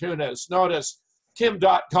cartoonist. Notice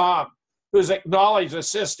Kim.com, who's acknowledged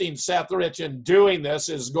assisting Seth Rich in doing this,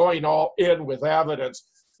 is going all in with evidence.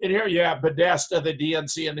 And here you have Podesta, the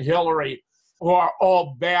DNC, and Hillary, who are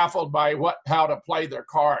all baffled by how to play their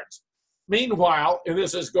cards. Meanwhile, and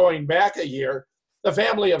this is going back a year, the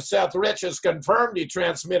family of Seth Rich has confirmed he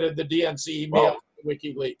transmitted the DNC email to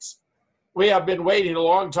WikiLeaks. We have been waiting a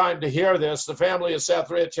long time to hear this. The family of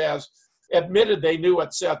Seth Rich has admitted they knew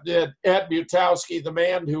what Seth did. Ed Butowski, the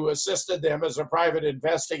man who assisted them as a private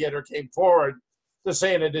investigator, came forward to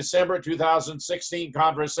say in a December 2016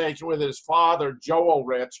 conversation with his father, Joel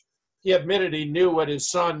Rich, he admitted he knew what his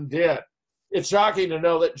son did. It's shocking to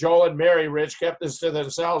know that Joel and Mary Rich kept this to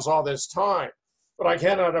themselves all this time, but I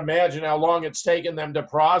cannot imagine how long it's taken them to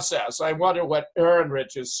process. I wonder what Aaron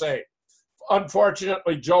Rich is saying.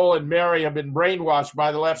 Unfortunately, Joel and Mary have been brainwashed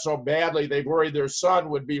by the left so badly they worried their son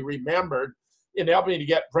would be remembered in helping to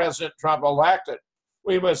get President Trump elected.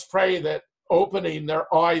 We must pray that opening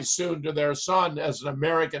their eyes soon to their son as an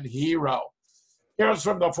American hero. Here's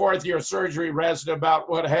from the fourth-year surgery resident about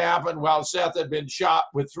what happened while Seth had been shot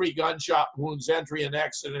with 3 gunshot wounds, entry and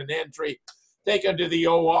exit and entry, taken to the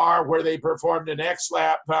OR where they performed an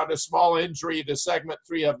X-lap, found a small injury to segment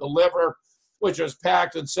 3 of the liver, which was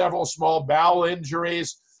packed in several small bowel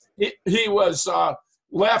injuries. He was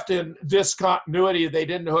left in discontinuity. They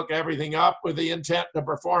didn't hook everything up with the intent to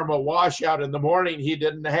perform a washout in the morning. He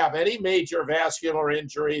didn't have any major vascular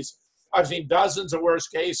injuries. I've seen dozens of worse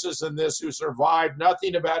cases than this who survived.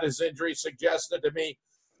 Nothing about his injury suggested to me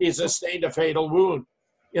he sustained a fatal wound.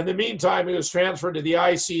 In the meantime, he was transferred to the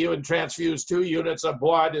ICU and transfused 2 units of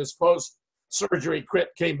blood. His post-surgery crit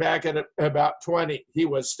came back at about 20. He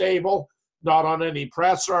was stable, not on any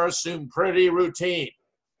pressor, assumed pretty routine.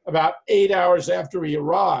 About 8 hours after he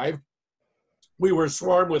arrived, we were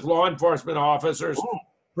swarmed with law enforcement officers.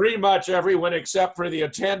 Pretty much everyone except for the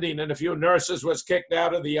attending and a few nurses was kicked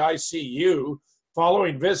out of the ICU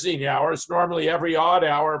following visiting hours, normally every odd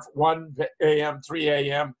hour, 1 a.m., 3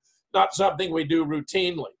 a.m., not something we do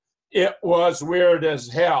routinely. It was weird as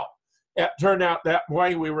hell. It turned out that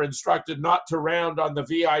morning we were instructed not to round on the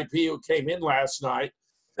VIP who came in last night.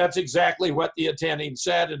 That's exactly what the attending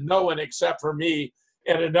said, and no one except for me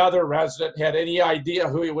and another resident had any idea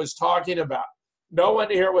who he was talking about. No one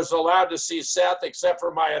here was allowed to see Seth except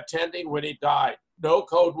for my attending when he died. No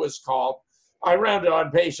code was called. I rounded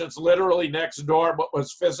on patients literally next door, but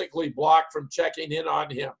was physically blocked from checking in on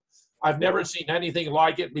him. I've never seen anything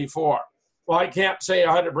like it before. Well, I can't say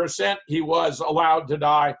 100% he was allowed to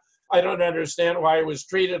die. I don't understand why he was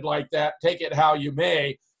treated like that. Take it how you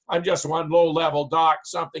may. I'm just one low-level doc.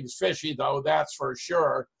 Something's fishy, though, that's for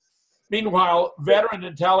sure. Meanwhile, veteran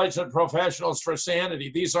intelligence professionals for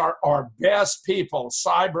sanity, these are our best people,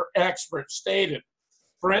 cyber experts, stated.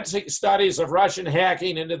 Forensic studies of Russian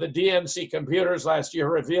hacking into the DNC computers last year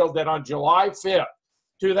revealed that on July 5th,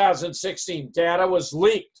 2016, data was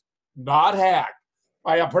leaked, not hacked,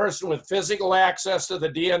 by a person with physical access to the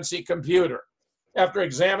DNC computer. after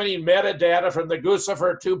examining metadata from the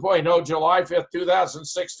Guccifer 2.0 July 5th,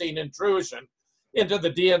 2016 intrusion into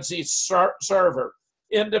the DNC server.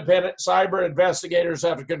 Independent cyber investigators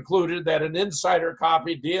have concluded that an insider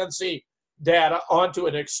copied DNC data onto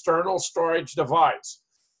an external storage device.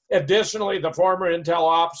 Additionally, the former Intel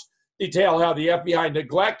ops detail how the FBI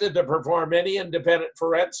neglected to perform any independent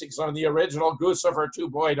forensics on the original Guccifer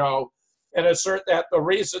 2.0 and assert that the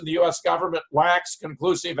reason the U.S. government lacks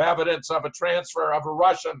conclusive evidence of a transfer of a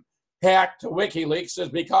Russian hack to WikiLeaks is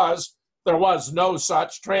because there was no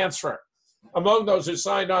such transfer. Among those who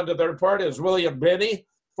signed on to the report is William Binney,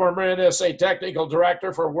 former NSA technical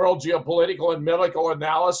director for World Geopolitical and Medical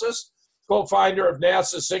Analysis, co-founder of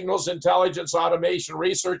NASA's Signals Intelligence Automation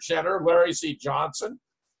Research Center, Larry C. Johnson,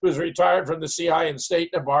 who's retired from the CIA and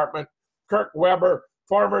State Department, Kirk Weber,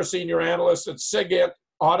 former senior analyst at SIGINT,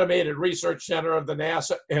 Automated Research Center of the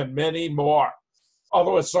NASA, and many more.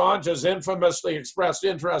 Although Assange has infamously expressed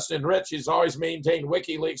interest in Rich, he's always maintained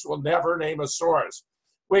WikiLeaks will never name a source.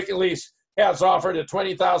 WikiLeaks has offered a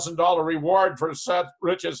 $20,000 reward for Seth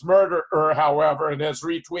Rich's murderer, however, and has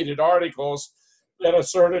retweeted articles that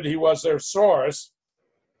asserted he was their source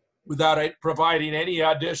without providing any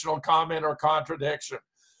additional comment or contradiction.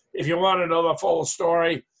 If you want to know the full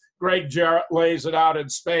story, Greg Jarrett lays it out in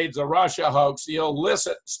spades, a Russia hoax, the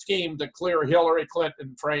illicit scheme to clear Hillary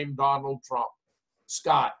Clinton framed Donald Trump.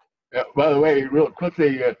 Scott. Yeah, by the way, real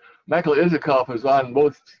quickly, Michael Isikoff was on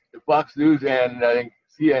both Fox News and I think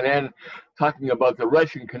CNN talking about the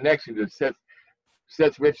Russian connection to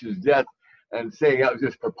Seth Rich's death and saying that was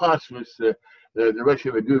just preposterous. The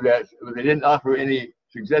Russia would do that. But they didn't offer any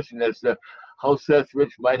suggestion as to how Seth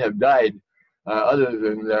Rich might have died, other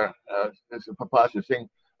than it's a preposterous thing.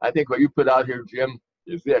 I think what you put out here, Jim,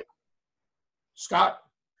 is it. Scott?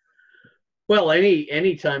 Well,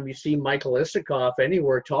 anytime you see Michael Isikoff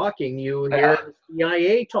anywhere talking, you hear the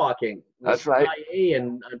CIA talking. That's right. CIA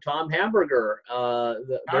and Tom Hamburger. How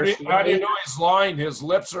do you know he's lying? His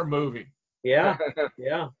lips are moving. Yeah,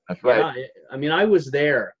 yeah. That's right. Yeah. I mean, I was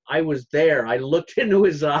there. I looked into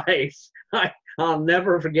his eyes. I'll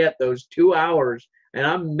never forget those 2 hours. And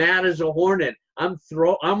I'm mad as a hornet. I'm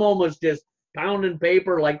almost just pounding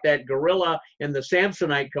paper like that gorilla in the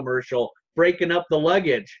Samsonite commercial, breaking up the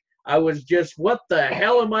luggage. I was just, what the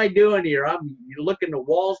hell am I doing here? I'm looking to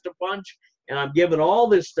walls to punch, and I'm giving all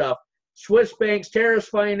this stuff. Swiss banks, terrorist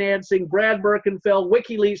financing, Brad Birkenfeld,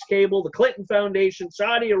 WikiLeaks cable, the Clinton Foundation,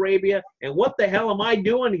 Saudi Arabia, and what the hell am I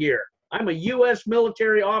doing here? I'm a U.S.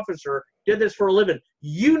 military officer, did this for a living.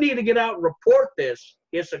 You need to get out and report this,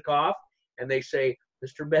 Isikoff. And they say,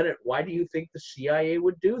 Mr. Bennett, why do you think the CIA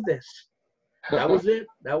would do this? That was it.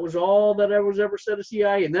 That was all that I was ever said to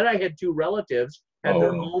CIA. And then I had two relatives had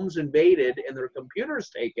their homes invaded and their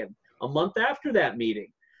computers taken a month after that meeting.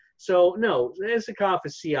 So no, Isikoff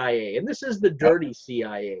is CIA, and this is the dirty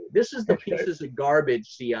CIA. This is the pieces of garbage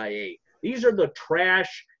CIA. These are the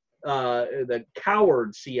trash, the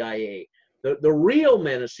coward CIA. The real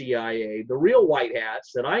men of CIA, the real white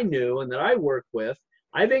hats that I knew and that I worked with,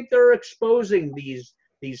 I think they're exposing these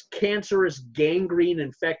cancerous gangrene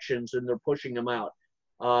infections, and they're pushing them out.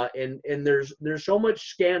 And there's so much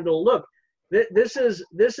scandal. Look, this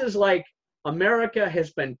is like America has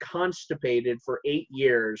been constipated for 8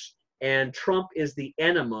 years, and Trump is the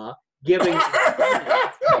enema giving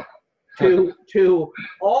to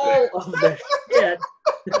all of the shit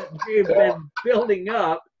that they've been building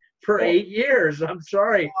up for 8 years. I'm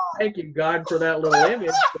sorry. Thank you, God, for that little image.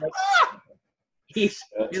 But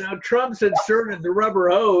Trump's inserted the rubber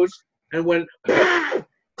hose and went,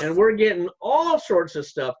 and we're getting all sorts of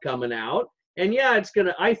stuff coming out. And yeah,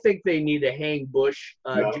 I think they need to hang Bush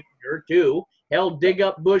Jr. too. Hell, dig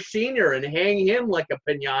up Bush Sr. and hang him like a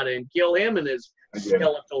piñata and kill him and his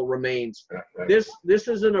skeletal remains. Right. This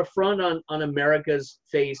is an affront on America's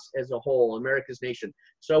face as a whole, America's nation.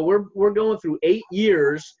 So we're going through 8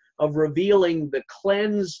 years of revealing the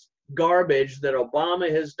cleansed garbage that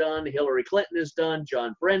Obama has done, Hillary Clinton has done,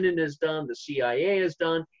 John Brennan has done, the CIA has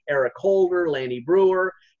done, Eric Holder, Lanny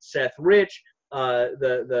Brewer, Seth Rich,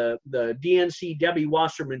 the DNC Debbie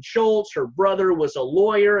Wasserman Schultz. Her brother was a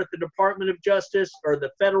lawyer at the Department of Justice or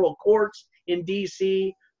the federal courts in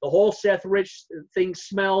D.C. The whole Seth Rich thing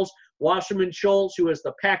smells. Wasserman Schultz, who is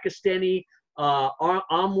the Pakistani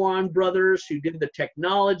Amwan brothers who did the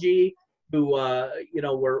technology, who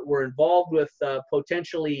were involved with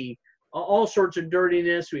potentially all sorts of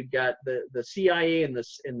dirtiness. We've got the CIA in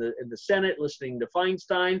the Senate listening to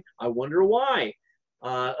Feinstein. I wonder why.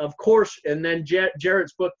 Of course, and then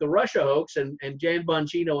Jarrett's book, The Russia Hoax, and Jan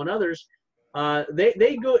Bongino and others,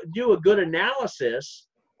 they do a good analysis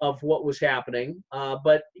of what was happening,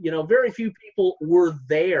 but very few people were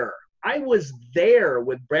there. I was there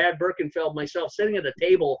with Brad Birkenfeld myself, sitting at a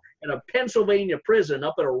table in a Pennsylvania prison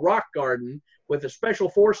up at a rock garden with a special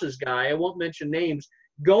forces guy, I won't mention names,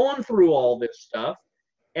 going through all this stuff.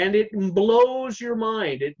 And it blows your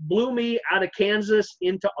mind. It blew me out of Kansas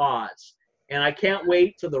into Oz. And I can't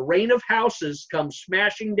wait till the rain of houses comes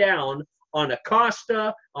smashing down on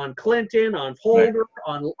Acosta, on Clinton, on Holder,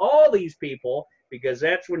 on all these people, because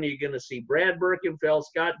that's when you're going to see Brad Birkenfeld,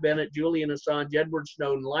 Scott Bennett, Julian Assange, Edward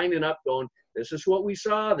Snowden lining up going, this is what we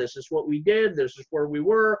saw, this is what we did, this is where we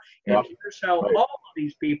were, and here's how all of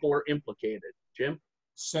these people are implicated. Jim?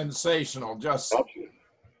 Sensational. Just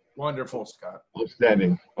wonderful, Scott.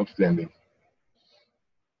 Outstanding. Outstanding.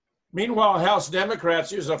 Meanwhile, House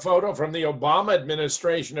Democrats use a photo from the Obama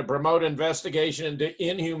administration to promote investigation into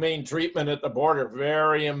inhumane treatment at the border.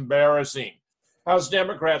 Very embarrassing. House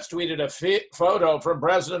Democrats tweeted a photo from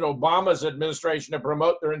President Obama's administration to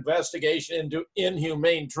promote their investigation into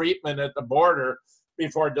inhumane treatment at the border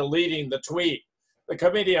before deleting the tweet. The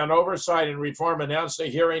Committee on Oversight and Reform announced a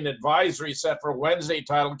hearing advisory set for Wednesday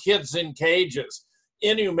titled Kids in Cages,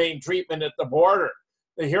 Inhumane Treatment at the Border.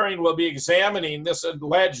 The hearing will be examining this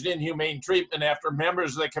alleged inhumane treatment after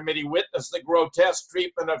members of the committee witnessed the grotesque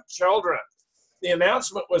treatment of children. The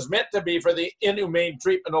announcement was meant to be for the inhumane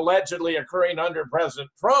treatment allegedly occurring under President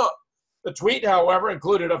Trump. The tweet, however,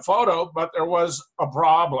 included a photo, but there was a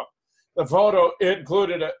problem. The photo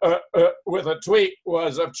included with a tweet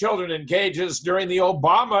was of children in cages during the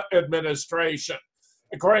Obama administration.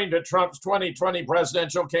 According to Trump's 2020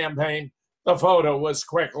 presidential campaign, the photo was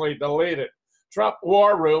quickly deleted. Trump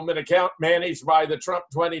War Room, an account managed by the Trump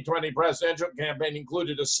 2020 presidential campaign,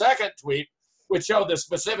 included a second tweet which showed the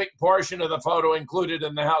specific portion of the photo included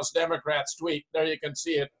in the House Democrats' tweet. There you can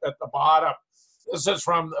see it at the bottom. This is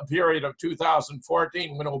from the period of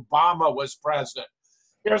 2014 when Obama was president.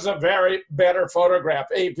 Here's a very better photograph,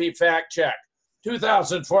 AP fact check.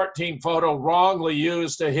 2014 photo wrongly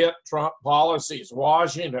used to hit Trump policies,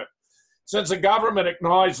 Washington. Since the government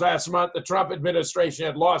acknowledged last month the Trump administration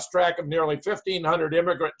had lost track of nearly 1,500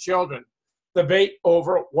 immigrant children, debate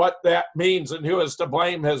over what that means and who is to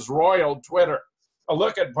blame has roiled Twitter. A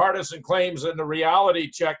look at partisan claims and the reality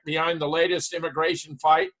check behind the latest immigration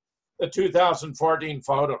fight, the 2014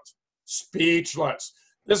 photos. Speechless.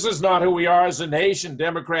 This is not who we are as a nation,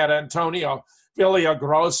 Democrat Antonio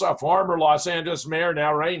Villagrosa, former Los Angeles mayor,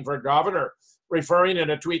 now running for governor, referring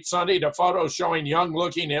in a tweet Sunday to photos showing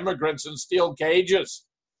young-looking immigrants in steel cages.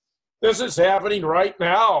 This is happening right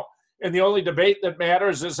now. And the only debate that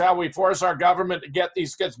matters is how we force our government to get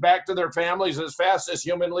these kids back to their families as fast as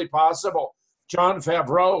humanly possible. John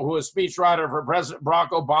Favreau, who is speechwriter for President Barack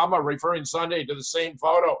Obama, referring Sunday to the same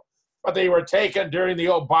photo. But they were taken during the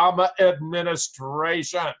Obama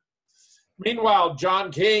administration. Meanwhile,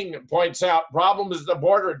 John King points out, problem is the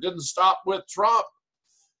border didn't stop with Trump.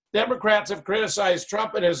 Democrats have criticized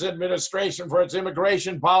Trump and his administration for its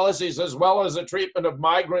immigration policies as well as the treatment of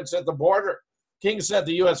migrants at the border. King said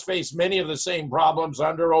the U.S. faced many of the same problems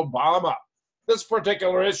under Obama. This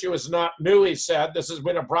particular issue is not new, he said. This has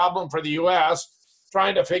been a problem for the U.S.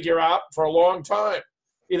 trying to figure out for a long time.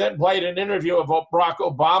 He then played an interview of Barack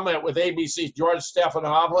Obama with ABC's George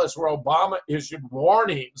Stephanopoulos, where Obama issued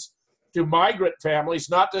warnings to migrant families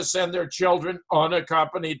not to send their children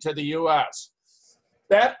unaccompanied to the U.S.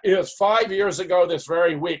 That is 5 years ago this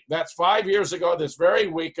very week. That's 5 years ago this very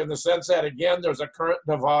week in the sense that, again, there's a current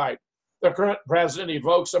divide. The current president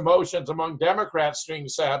evokes emotions among Democrats, String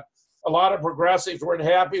said. A lot of progressives weren't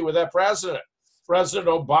happy with that president. President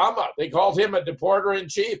Obama, they called him a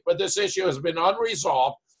deporter-in-chief, but this issue has been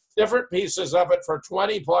unresolved. Different pieces of it for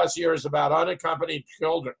 20 plus years about unaccompanied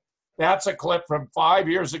children. That's a clip from 5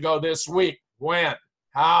 years ago this week. When?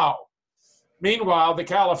 How? Meanwhile, the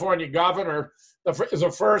California governor is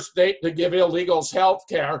the first state to give illegals health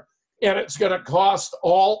care, and it's going to cost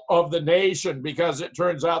all of the nation because it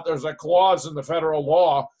turns out there's a clause in the federal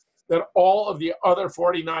law that all of the other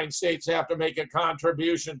 49 states have to make a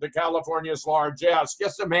contribution to California's largesse.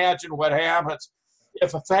 Just imagine what happens.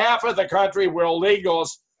 If half of the country were illegals,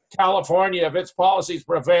 California, if its policies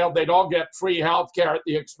prevailed, they'd all get free health care at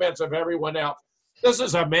the expense of everyone else. This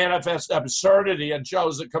is a manifest absurdity and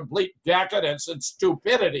shows the complete decadence and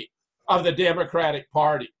stupidity of the Democratic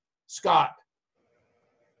Party. Scott.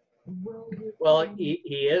 Well, he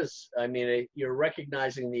is. I mean, you're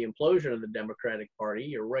recognizing the implosion of the Democratic Party.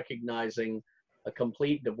 You're recognizing a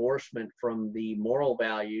complete divorcement from the moral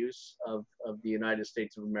values of the United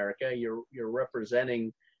States of America. You're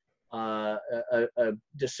representing a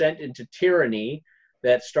descent into tyranny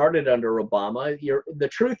that started under Obama. The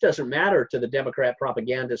truth doesn't matter to the Democrat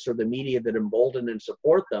propagandists or the media that embolden and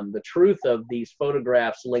support them. The truth of these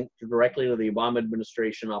photographs linked directly to the Obama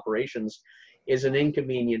administration operations is an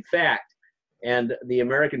inconvenient fact. And the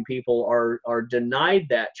American people are denied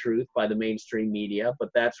that truth by the mainstream media, but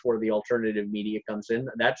that's where the alternative media comes in.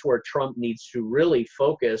 That's where Trump needs to really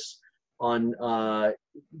focus on,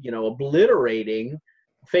 obliterating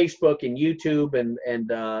Facebook and YouTube and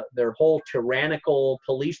their whole tyrannical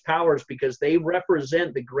police powers, because they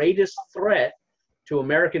represent the greatest threat to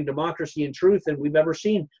American democracy and truth that we've ever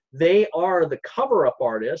seen. They are the cover-up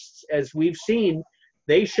artists, as we've seen.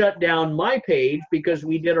 They shut down my page because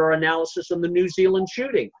we did our analysis on the New Zealand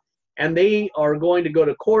shooting. And they are going to go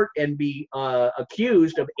to court and be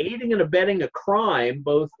accused of aiding and abetting a crime,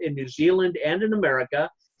 both in New Zealand and in America,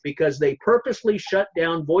 because they purposely shut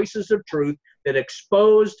down voices of truth that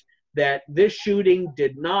exposed that this shooting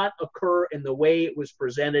did not occur in the way it was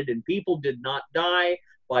presented, and people did not die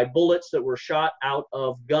by bullets that were shot out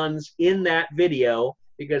of guns in that video,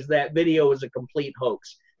 because that video is a complete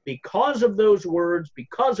hoax. Because of those words,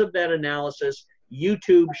 because of that analysis,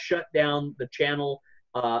 YouTube shut down the channel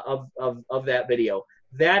of that video.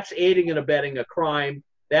 That's aiding and abetting a crime.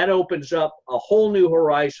 That opens up a whole new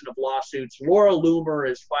horizon of lawsuits. Laura Loomer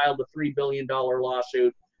has filed a $3 billion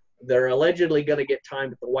lawsuit. They're allegedly going to get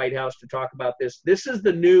time at the White House to talk about this. This is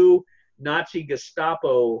the new Nazi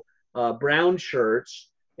Gestapo brown shirts.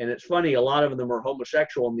 And it's funny, a lot of them are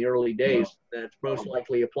homosexual in the early days. That's most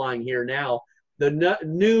likely applying here now. The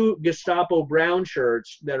new Gestapo brown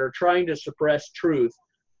shirts that are trying to suppress truth.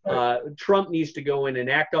 Trump needs to go in and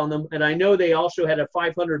act on them. And I know they also had a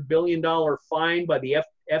 $500 billion fine by the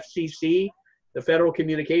FCC, the Federal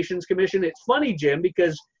Communications Commission. It's funny, Jim,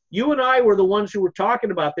 because you and I were the ones who were talking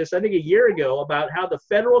about this, I think a year ago, about how the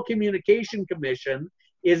Federal Communication Commission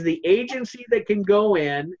is the agency that can go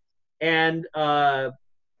in and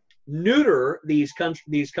neuter these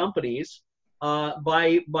companies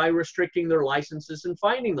by restricting their licenses and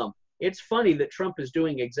fining them. It's funny that Trump is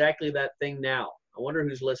doing exactly that thing now. I wonder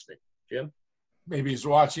who's listening. Jim? Maybe he's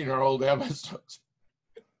watching our old episodes.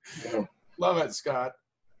 Yeah. Love it, Scott.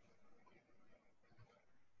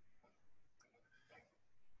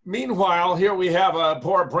 Meanwhile, here we have a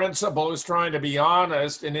poor principal who's trying to be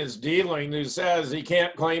honest in his dealing, who says he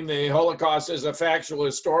can't claim the Holocaust is a factual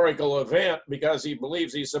historical event because he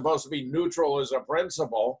believes he's supposed to be neutral as a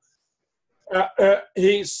principal.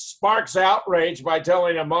 He sparks outrage by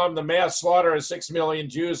telling a mom the mass slaughter of 6 million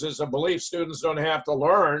Jews is a belief students don't have to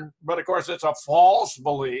learn. But of course, it's a false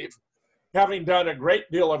belief. Having done a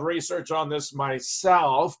great deal of research on this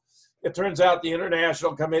myself, it turns out the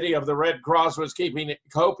International Committee of the Red Cross was keeping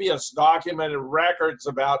copious documented records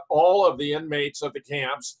about all of the inmates of the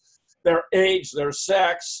camps, their age, their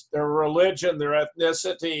sex, their religion, their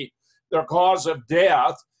ethnicity, their cause of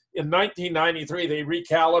death. In 1993, they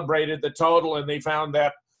recalibrated the total, and they found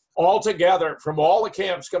that altogether, from all the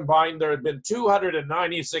camps combined, there had been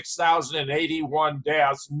 296,081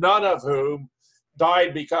 deaths, none of whom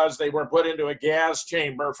died because they were put into a gas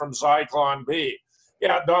chamber from Zyklon B.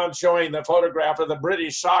 Yeah, Don showing the photograph of the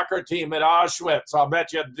British soccer team at Auschwitz. I'll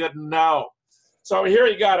bet you didn't know. So here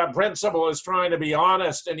you got a principal who's trying to be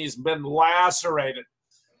honest, and he's been lacerated.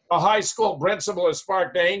 A high school principal has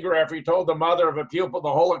sparked anger after he told the mother of a pupil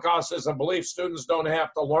the Holocaust is a belief students don't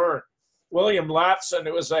have to learn. William Latson,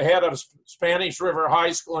 who was the head of Spanish River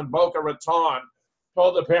High School in Boca Raton,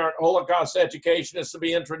 told the parent Holocaust education is to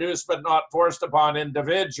be introduced but not forced upon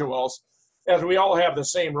individuals, as we all have the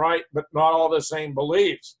same right but not all the same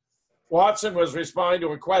beliefs. Watson was responding to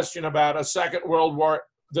a question about the Second World War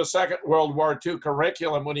II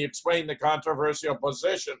curriculum when he explained the controversial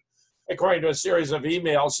position, according to a series of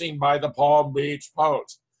emails seen by the Palm Beach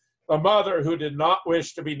Post. The mother, who did not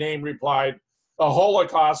wish to be named, replied, "The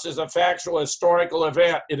Holocaust is a factual historical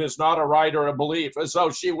event. It is not a right or a belief," as though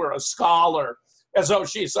she were a scholar, as though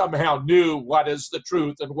she somehow knew what is the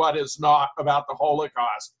truth and what is not about the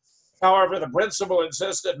Holocaust. However, the principal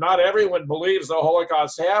insisted not everyone believes the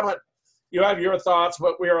Holocaust happened. You have your thoughts,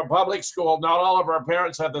 but we are a public school. Not all of our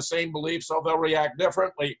parents have the same beliefs, so they'll react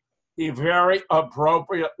differently. He very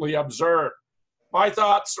appropriately observed. My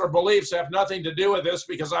thoughts or beliefs have nothing to do with this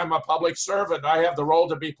because I'm a public servant. I have the role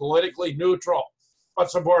to be politically neutral, but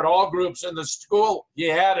support all groups in the school. He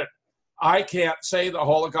added, I can't say the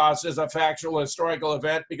Holocaust is a factual historical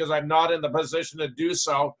event because I'm not in the position to do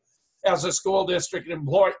so as a school district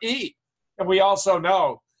employee. And we also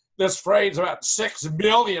know this phrase about 6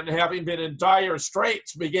 million having been in dire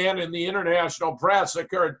straits began in the international press,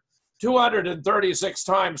 occurred 236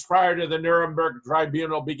 times prior to the Nuremberg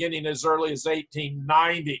Tribunal beginning as early as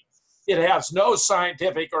 1890. It has no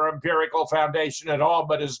scientific or empirical foundation at all,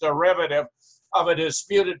 but is derivative of a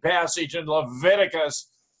disputed passage in Leviticus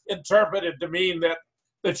interpreted to mean that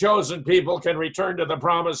the chosen people can return to the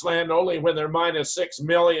promised land only when they're minus 6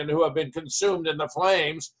 million who have been consumed in the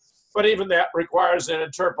flames. But even that requires an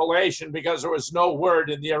interpolation because there was no word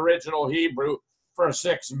in the original Hebrew for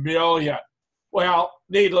 6 million. Well,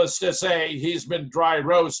 needless to say, he's been dry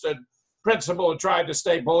roasted. Principle who tried to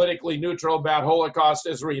stay politically neutral about Holocaust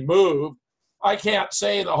is removed. I can't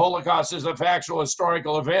say the Holocaust is a factual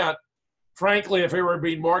historical event. Frankly, if he were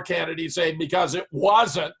being more candid, he'd say because it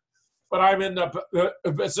wasn't. But I'm in the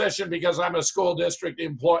position because I'm a school district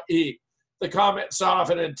employee. The comment saw off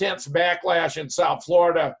an intense backlash in South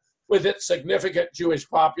Florida with its significant Jewish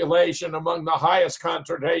population, among the highest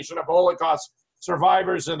concentration of Holocaust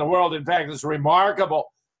survivors in the world. In fact, it's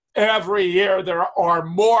remarkable. Every year there are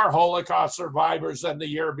more Holocaust survivors than the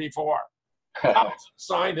year before.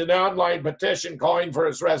 Signed an online petition calling for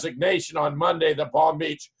his resignation on Monday. The Palm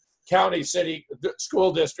Beach County City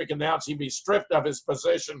School District announced he'd be stripped of his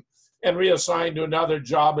position and reassigned to another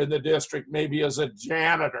job in the district, maybe as a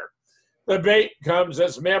janitor. The debate comes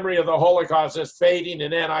as memory of the Holocaust is fading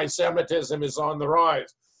and anti-Semitism is on the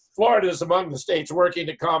rise. Florida is among the states working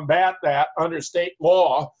to combat that. Under state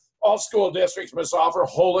law, all school districts must offer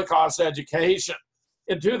Holocaust education.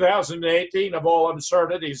 In 2018, of all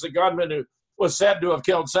absurdities, the gunman who was said to have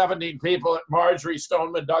killed 17 people at Marjorie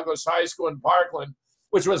Stoneman Douglas High School in Parkland,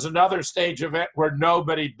 which was another stage event where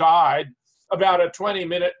nobody died, about a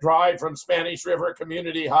 20-minute drive from Spanish River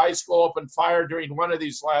Community High School, opened fire during one of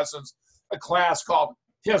these lessons, a class called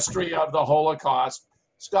History of the Holocaust.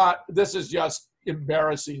 Scott, this is just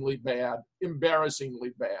embarrassingly bad,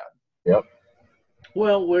 embarrassingly bad. Yep.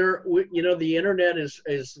 Well, you know, the internet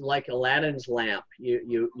is like Aladdin's lamp.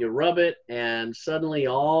 You rub it, and suddenly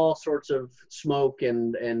all sorts of smoke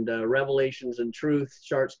and revelations and truth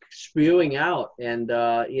starts spewing out, and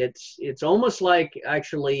it's almost like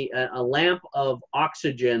actually a lamp of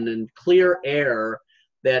oxygen and clear air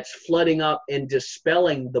that's flooding up and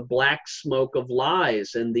dispelling the black smoke of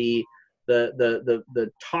lies and the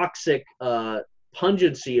toxic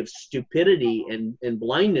pungency of stupidity and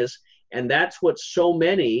blindness. And that's what so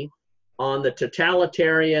many on the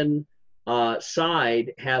totalitarian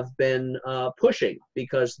side have been pushing,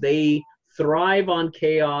 because they thrive on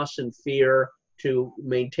chaos and fear to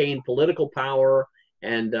maintain political power.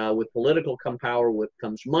 And with political power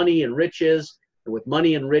comes money and riches. And with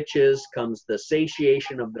money and riches comes the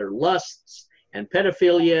satiation of their lusts, and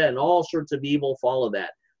pedophilia and all sorts of evil follow that.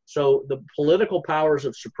 So the political powers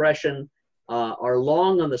of suppression are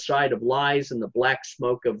long on the side of lies and the black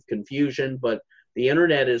smoke of confusion, but the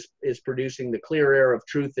internet is producing the clear air of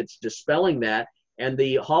truth that's dispelling that. And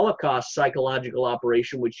the Holocaust psychological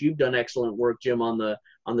operation, which you've done excellent work, Jim, on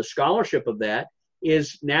the scholarship of that,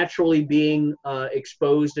 is naturally being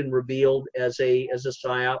exposed and revealed as a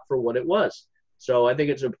psyop for what it was. So I think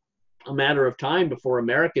it's a matter of time before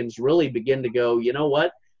Americans really begin to go, you know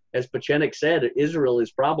what? As Pachenik said, Israel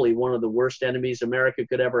is probably one of the worst enemies America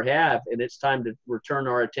could ever have, and it's time to return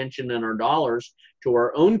our attention and our dollars to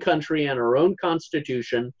our own country and our own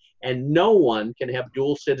constitution, and no one can have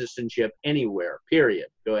dual citizenship anywhere, period.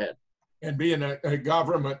 Go ahead. And be in a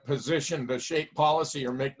government position to shape policy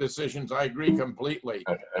or make decisions. I agree completely.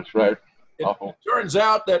 That's right. It turns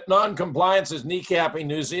out that non-compliance is kneecapping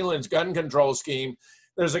New Zealand's gun control scheme.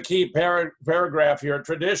 There's a key paragraph here.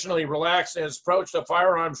 Traditionally relaxed in its approach to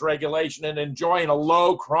firearms regulation and enjoying a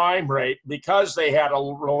low crime rate because they had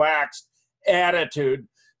a relaxed attitude.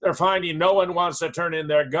 They're finding no one wants to turn in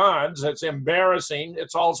their guns. It's embarrassing.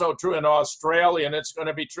 It's also true in Australia, and it's going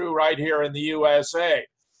to be true right here in the USA.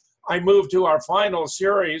 I move to our final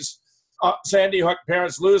series. Sandy Hook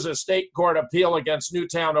parents lose a state court appeal against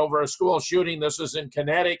Newtown over a school shooting. This is in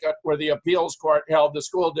Connecticut, where the appeals court held the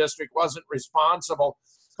school district wasn't responsible.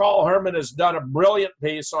 Carl Herman has done a brilliant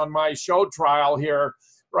piece on my show trial here,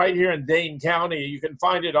 right here in Dane County. You can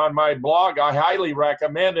find it on my blog. I highly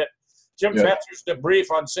recommend it. Jim Fetzer's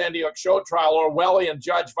debrief on Sandy Hook show trial. Orwellian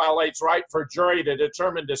judge violates right for jury to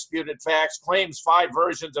determine disputed facts, claims 5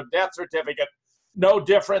 versions of death certificate, no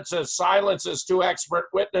differences, silences 2 expert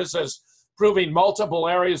witnesses, proving multiple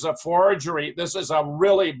areas of forgery. This is a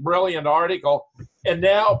really brilliant article. And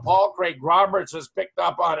now Paul Craig Roberts has picked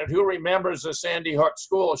up on it. Who remembers the Sandy Hook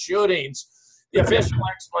school shootings? The official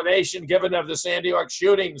explanation given of the Sandy Hook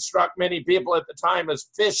shooting struck many people at the time as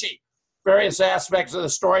fishy. Various aspects of the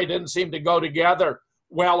story didn't seem to go together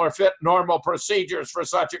well or fit normal procedures for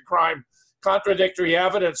such a crime. Contradictory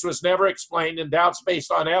evidence was never explained, and doubts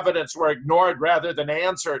based on evidence were ignored rather than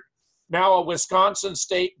answered. Now a Wisconsin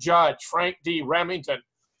state judge, Frank D. Remington,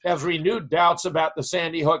 has renewed doubts about the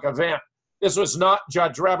Sandy Hook event. This was not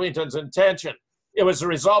Judge Reblington's intention. It was the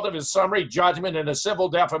result of his summary judgment in a civil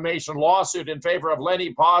defamation lawsuit in favor of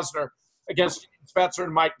Lenny Posner against Fetzer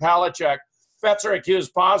and Mike Palachuk. Fetzer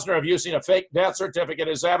accused Posner of using a fake death certificate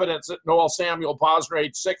as evidence that Noel Samuel Posner,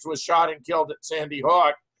 age 6, was shot and killed at Sandy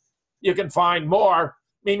Hook. You can find more.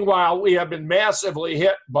 Meanwhile, we have been massively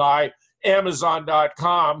hit by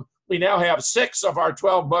Amazon.com. We now have 6 of our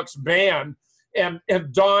 12 books banned. And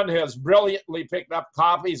Don has brilliantly picked up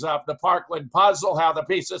copies of The Parkland Puzzle, How the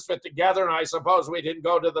Pieces Fit Together, and I suppose we didn't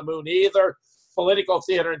go to the moon either. Political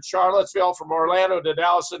Theater in Charlottesville, From Orlando to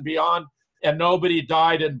Dallas and Beyond, and Nobody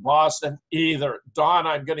Died in Boston either. Don,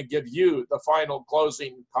 I'm going to give you the final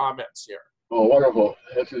closing comments here. Oh, wonderful.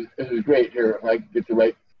 This is great here. I get the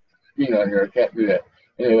right screen on here. I can't do that.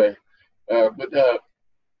 Anyway,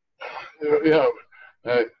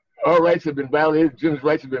 our rights have been violated. Jim's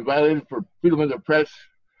rights have been violated for freedom of the press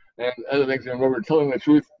and other things. And when we're telling the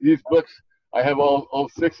truth, these books, I have all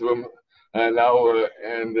 6 of them now,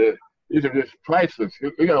 and these are just priceless.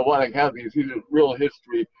 You're going to want to have these. These are real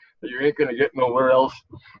history that you ain't going to get nowhere else.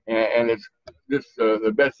 And it's just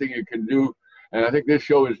the best thing you can do. And I think this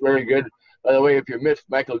show is very good. By the way, if you missed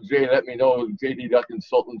Michael J., let me know. JD Duck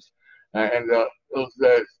Consultants.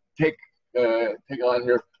 Take on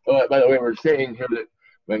here. By the way, we're saying here that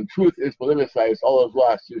when truth is politicized, all is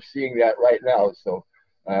lost. You're seeing that right now. So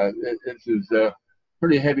this is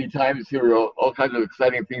pretty heavy times here. All kinds of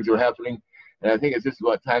exciting things are happening. And I think it's just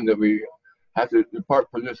about time that we have to depart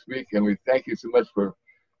for this week. And we thank you so much for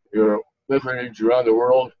your listeners around the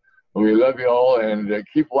world. And we love you all. And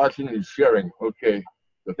keep watching and sharing. Okay.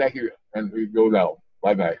 So thank you. And we go now.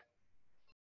 Bye-bye.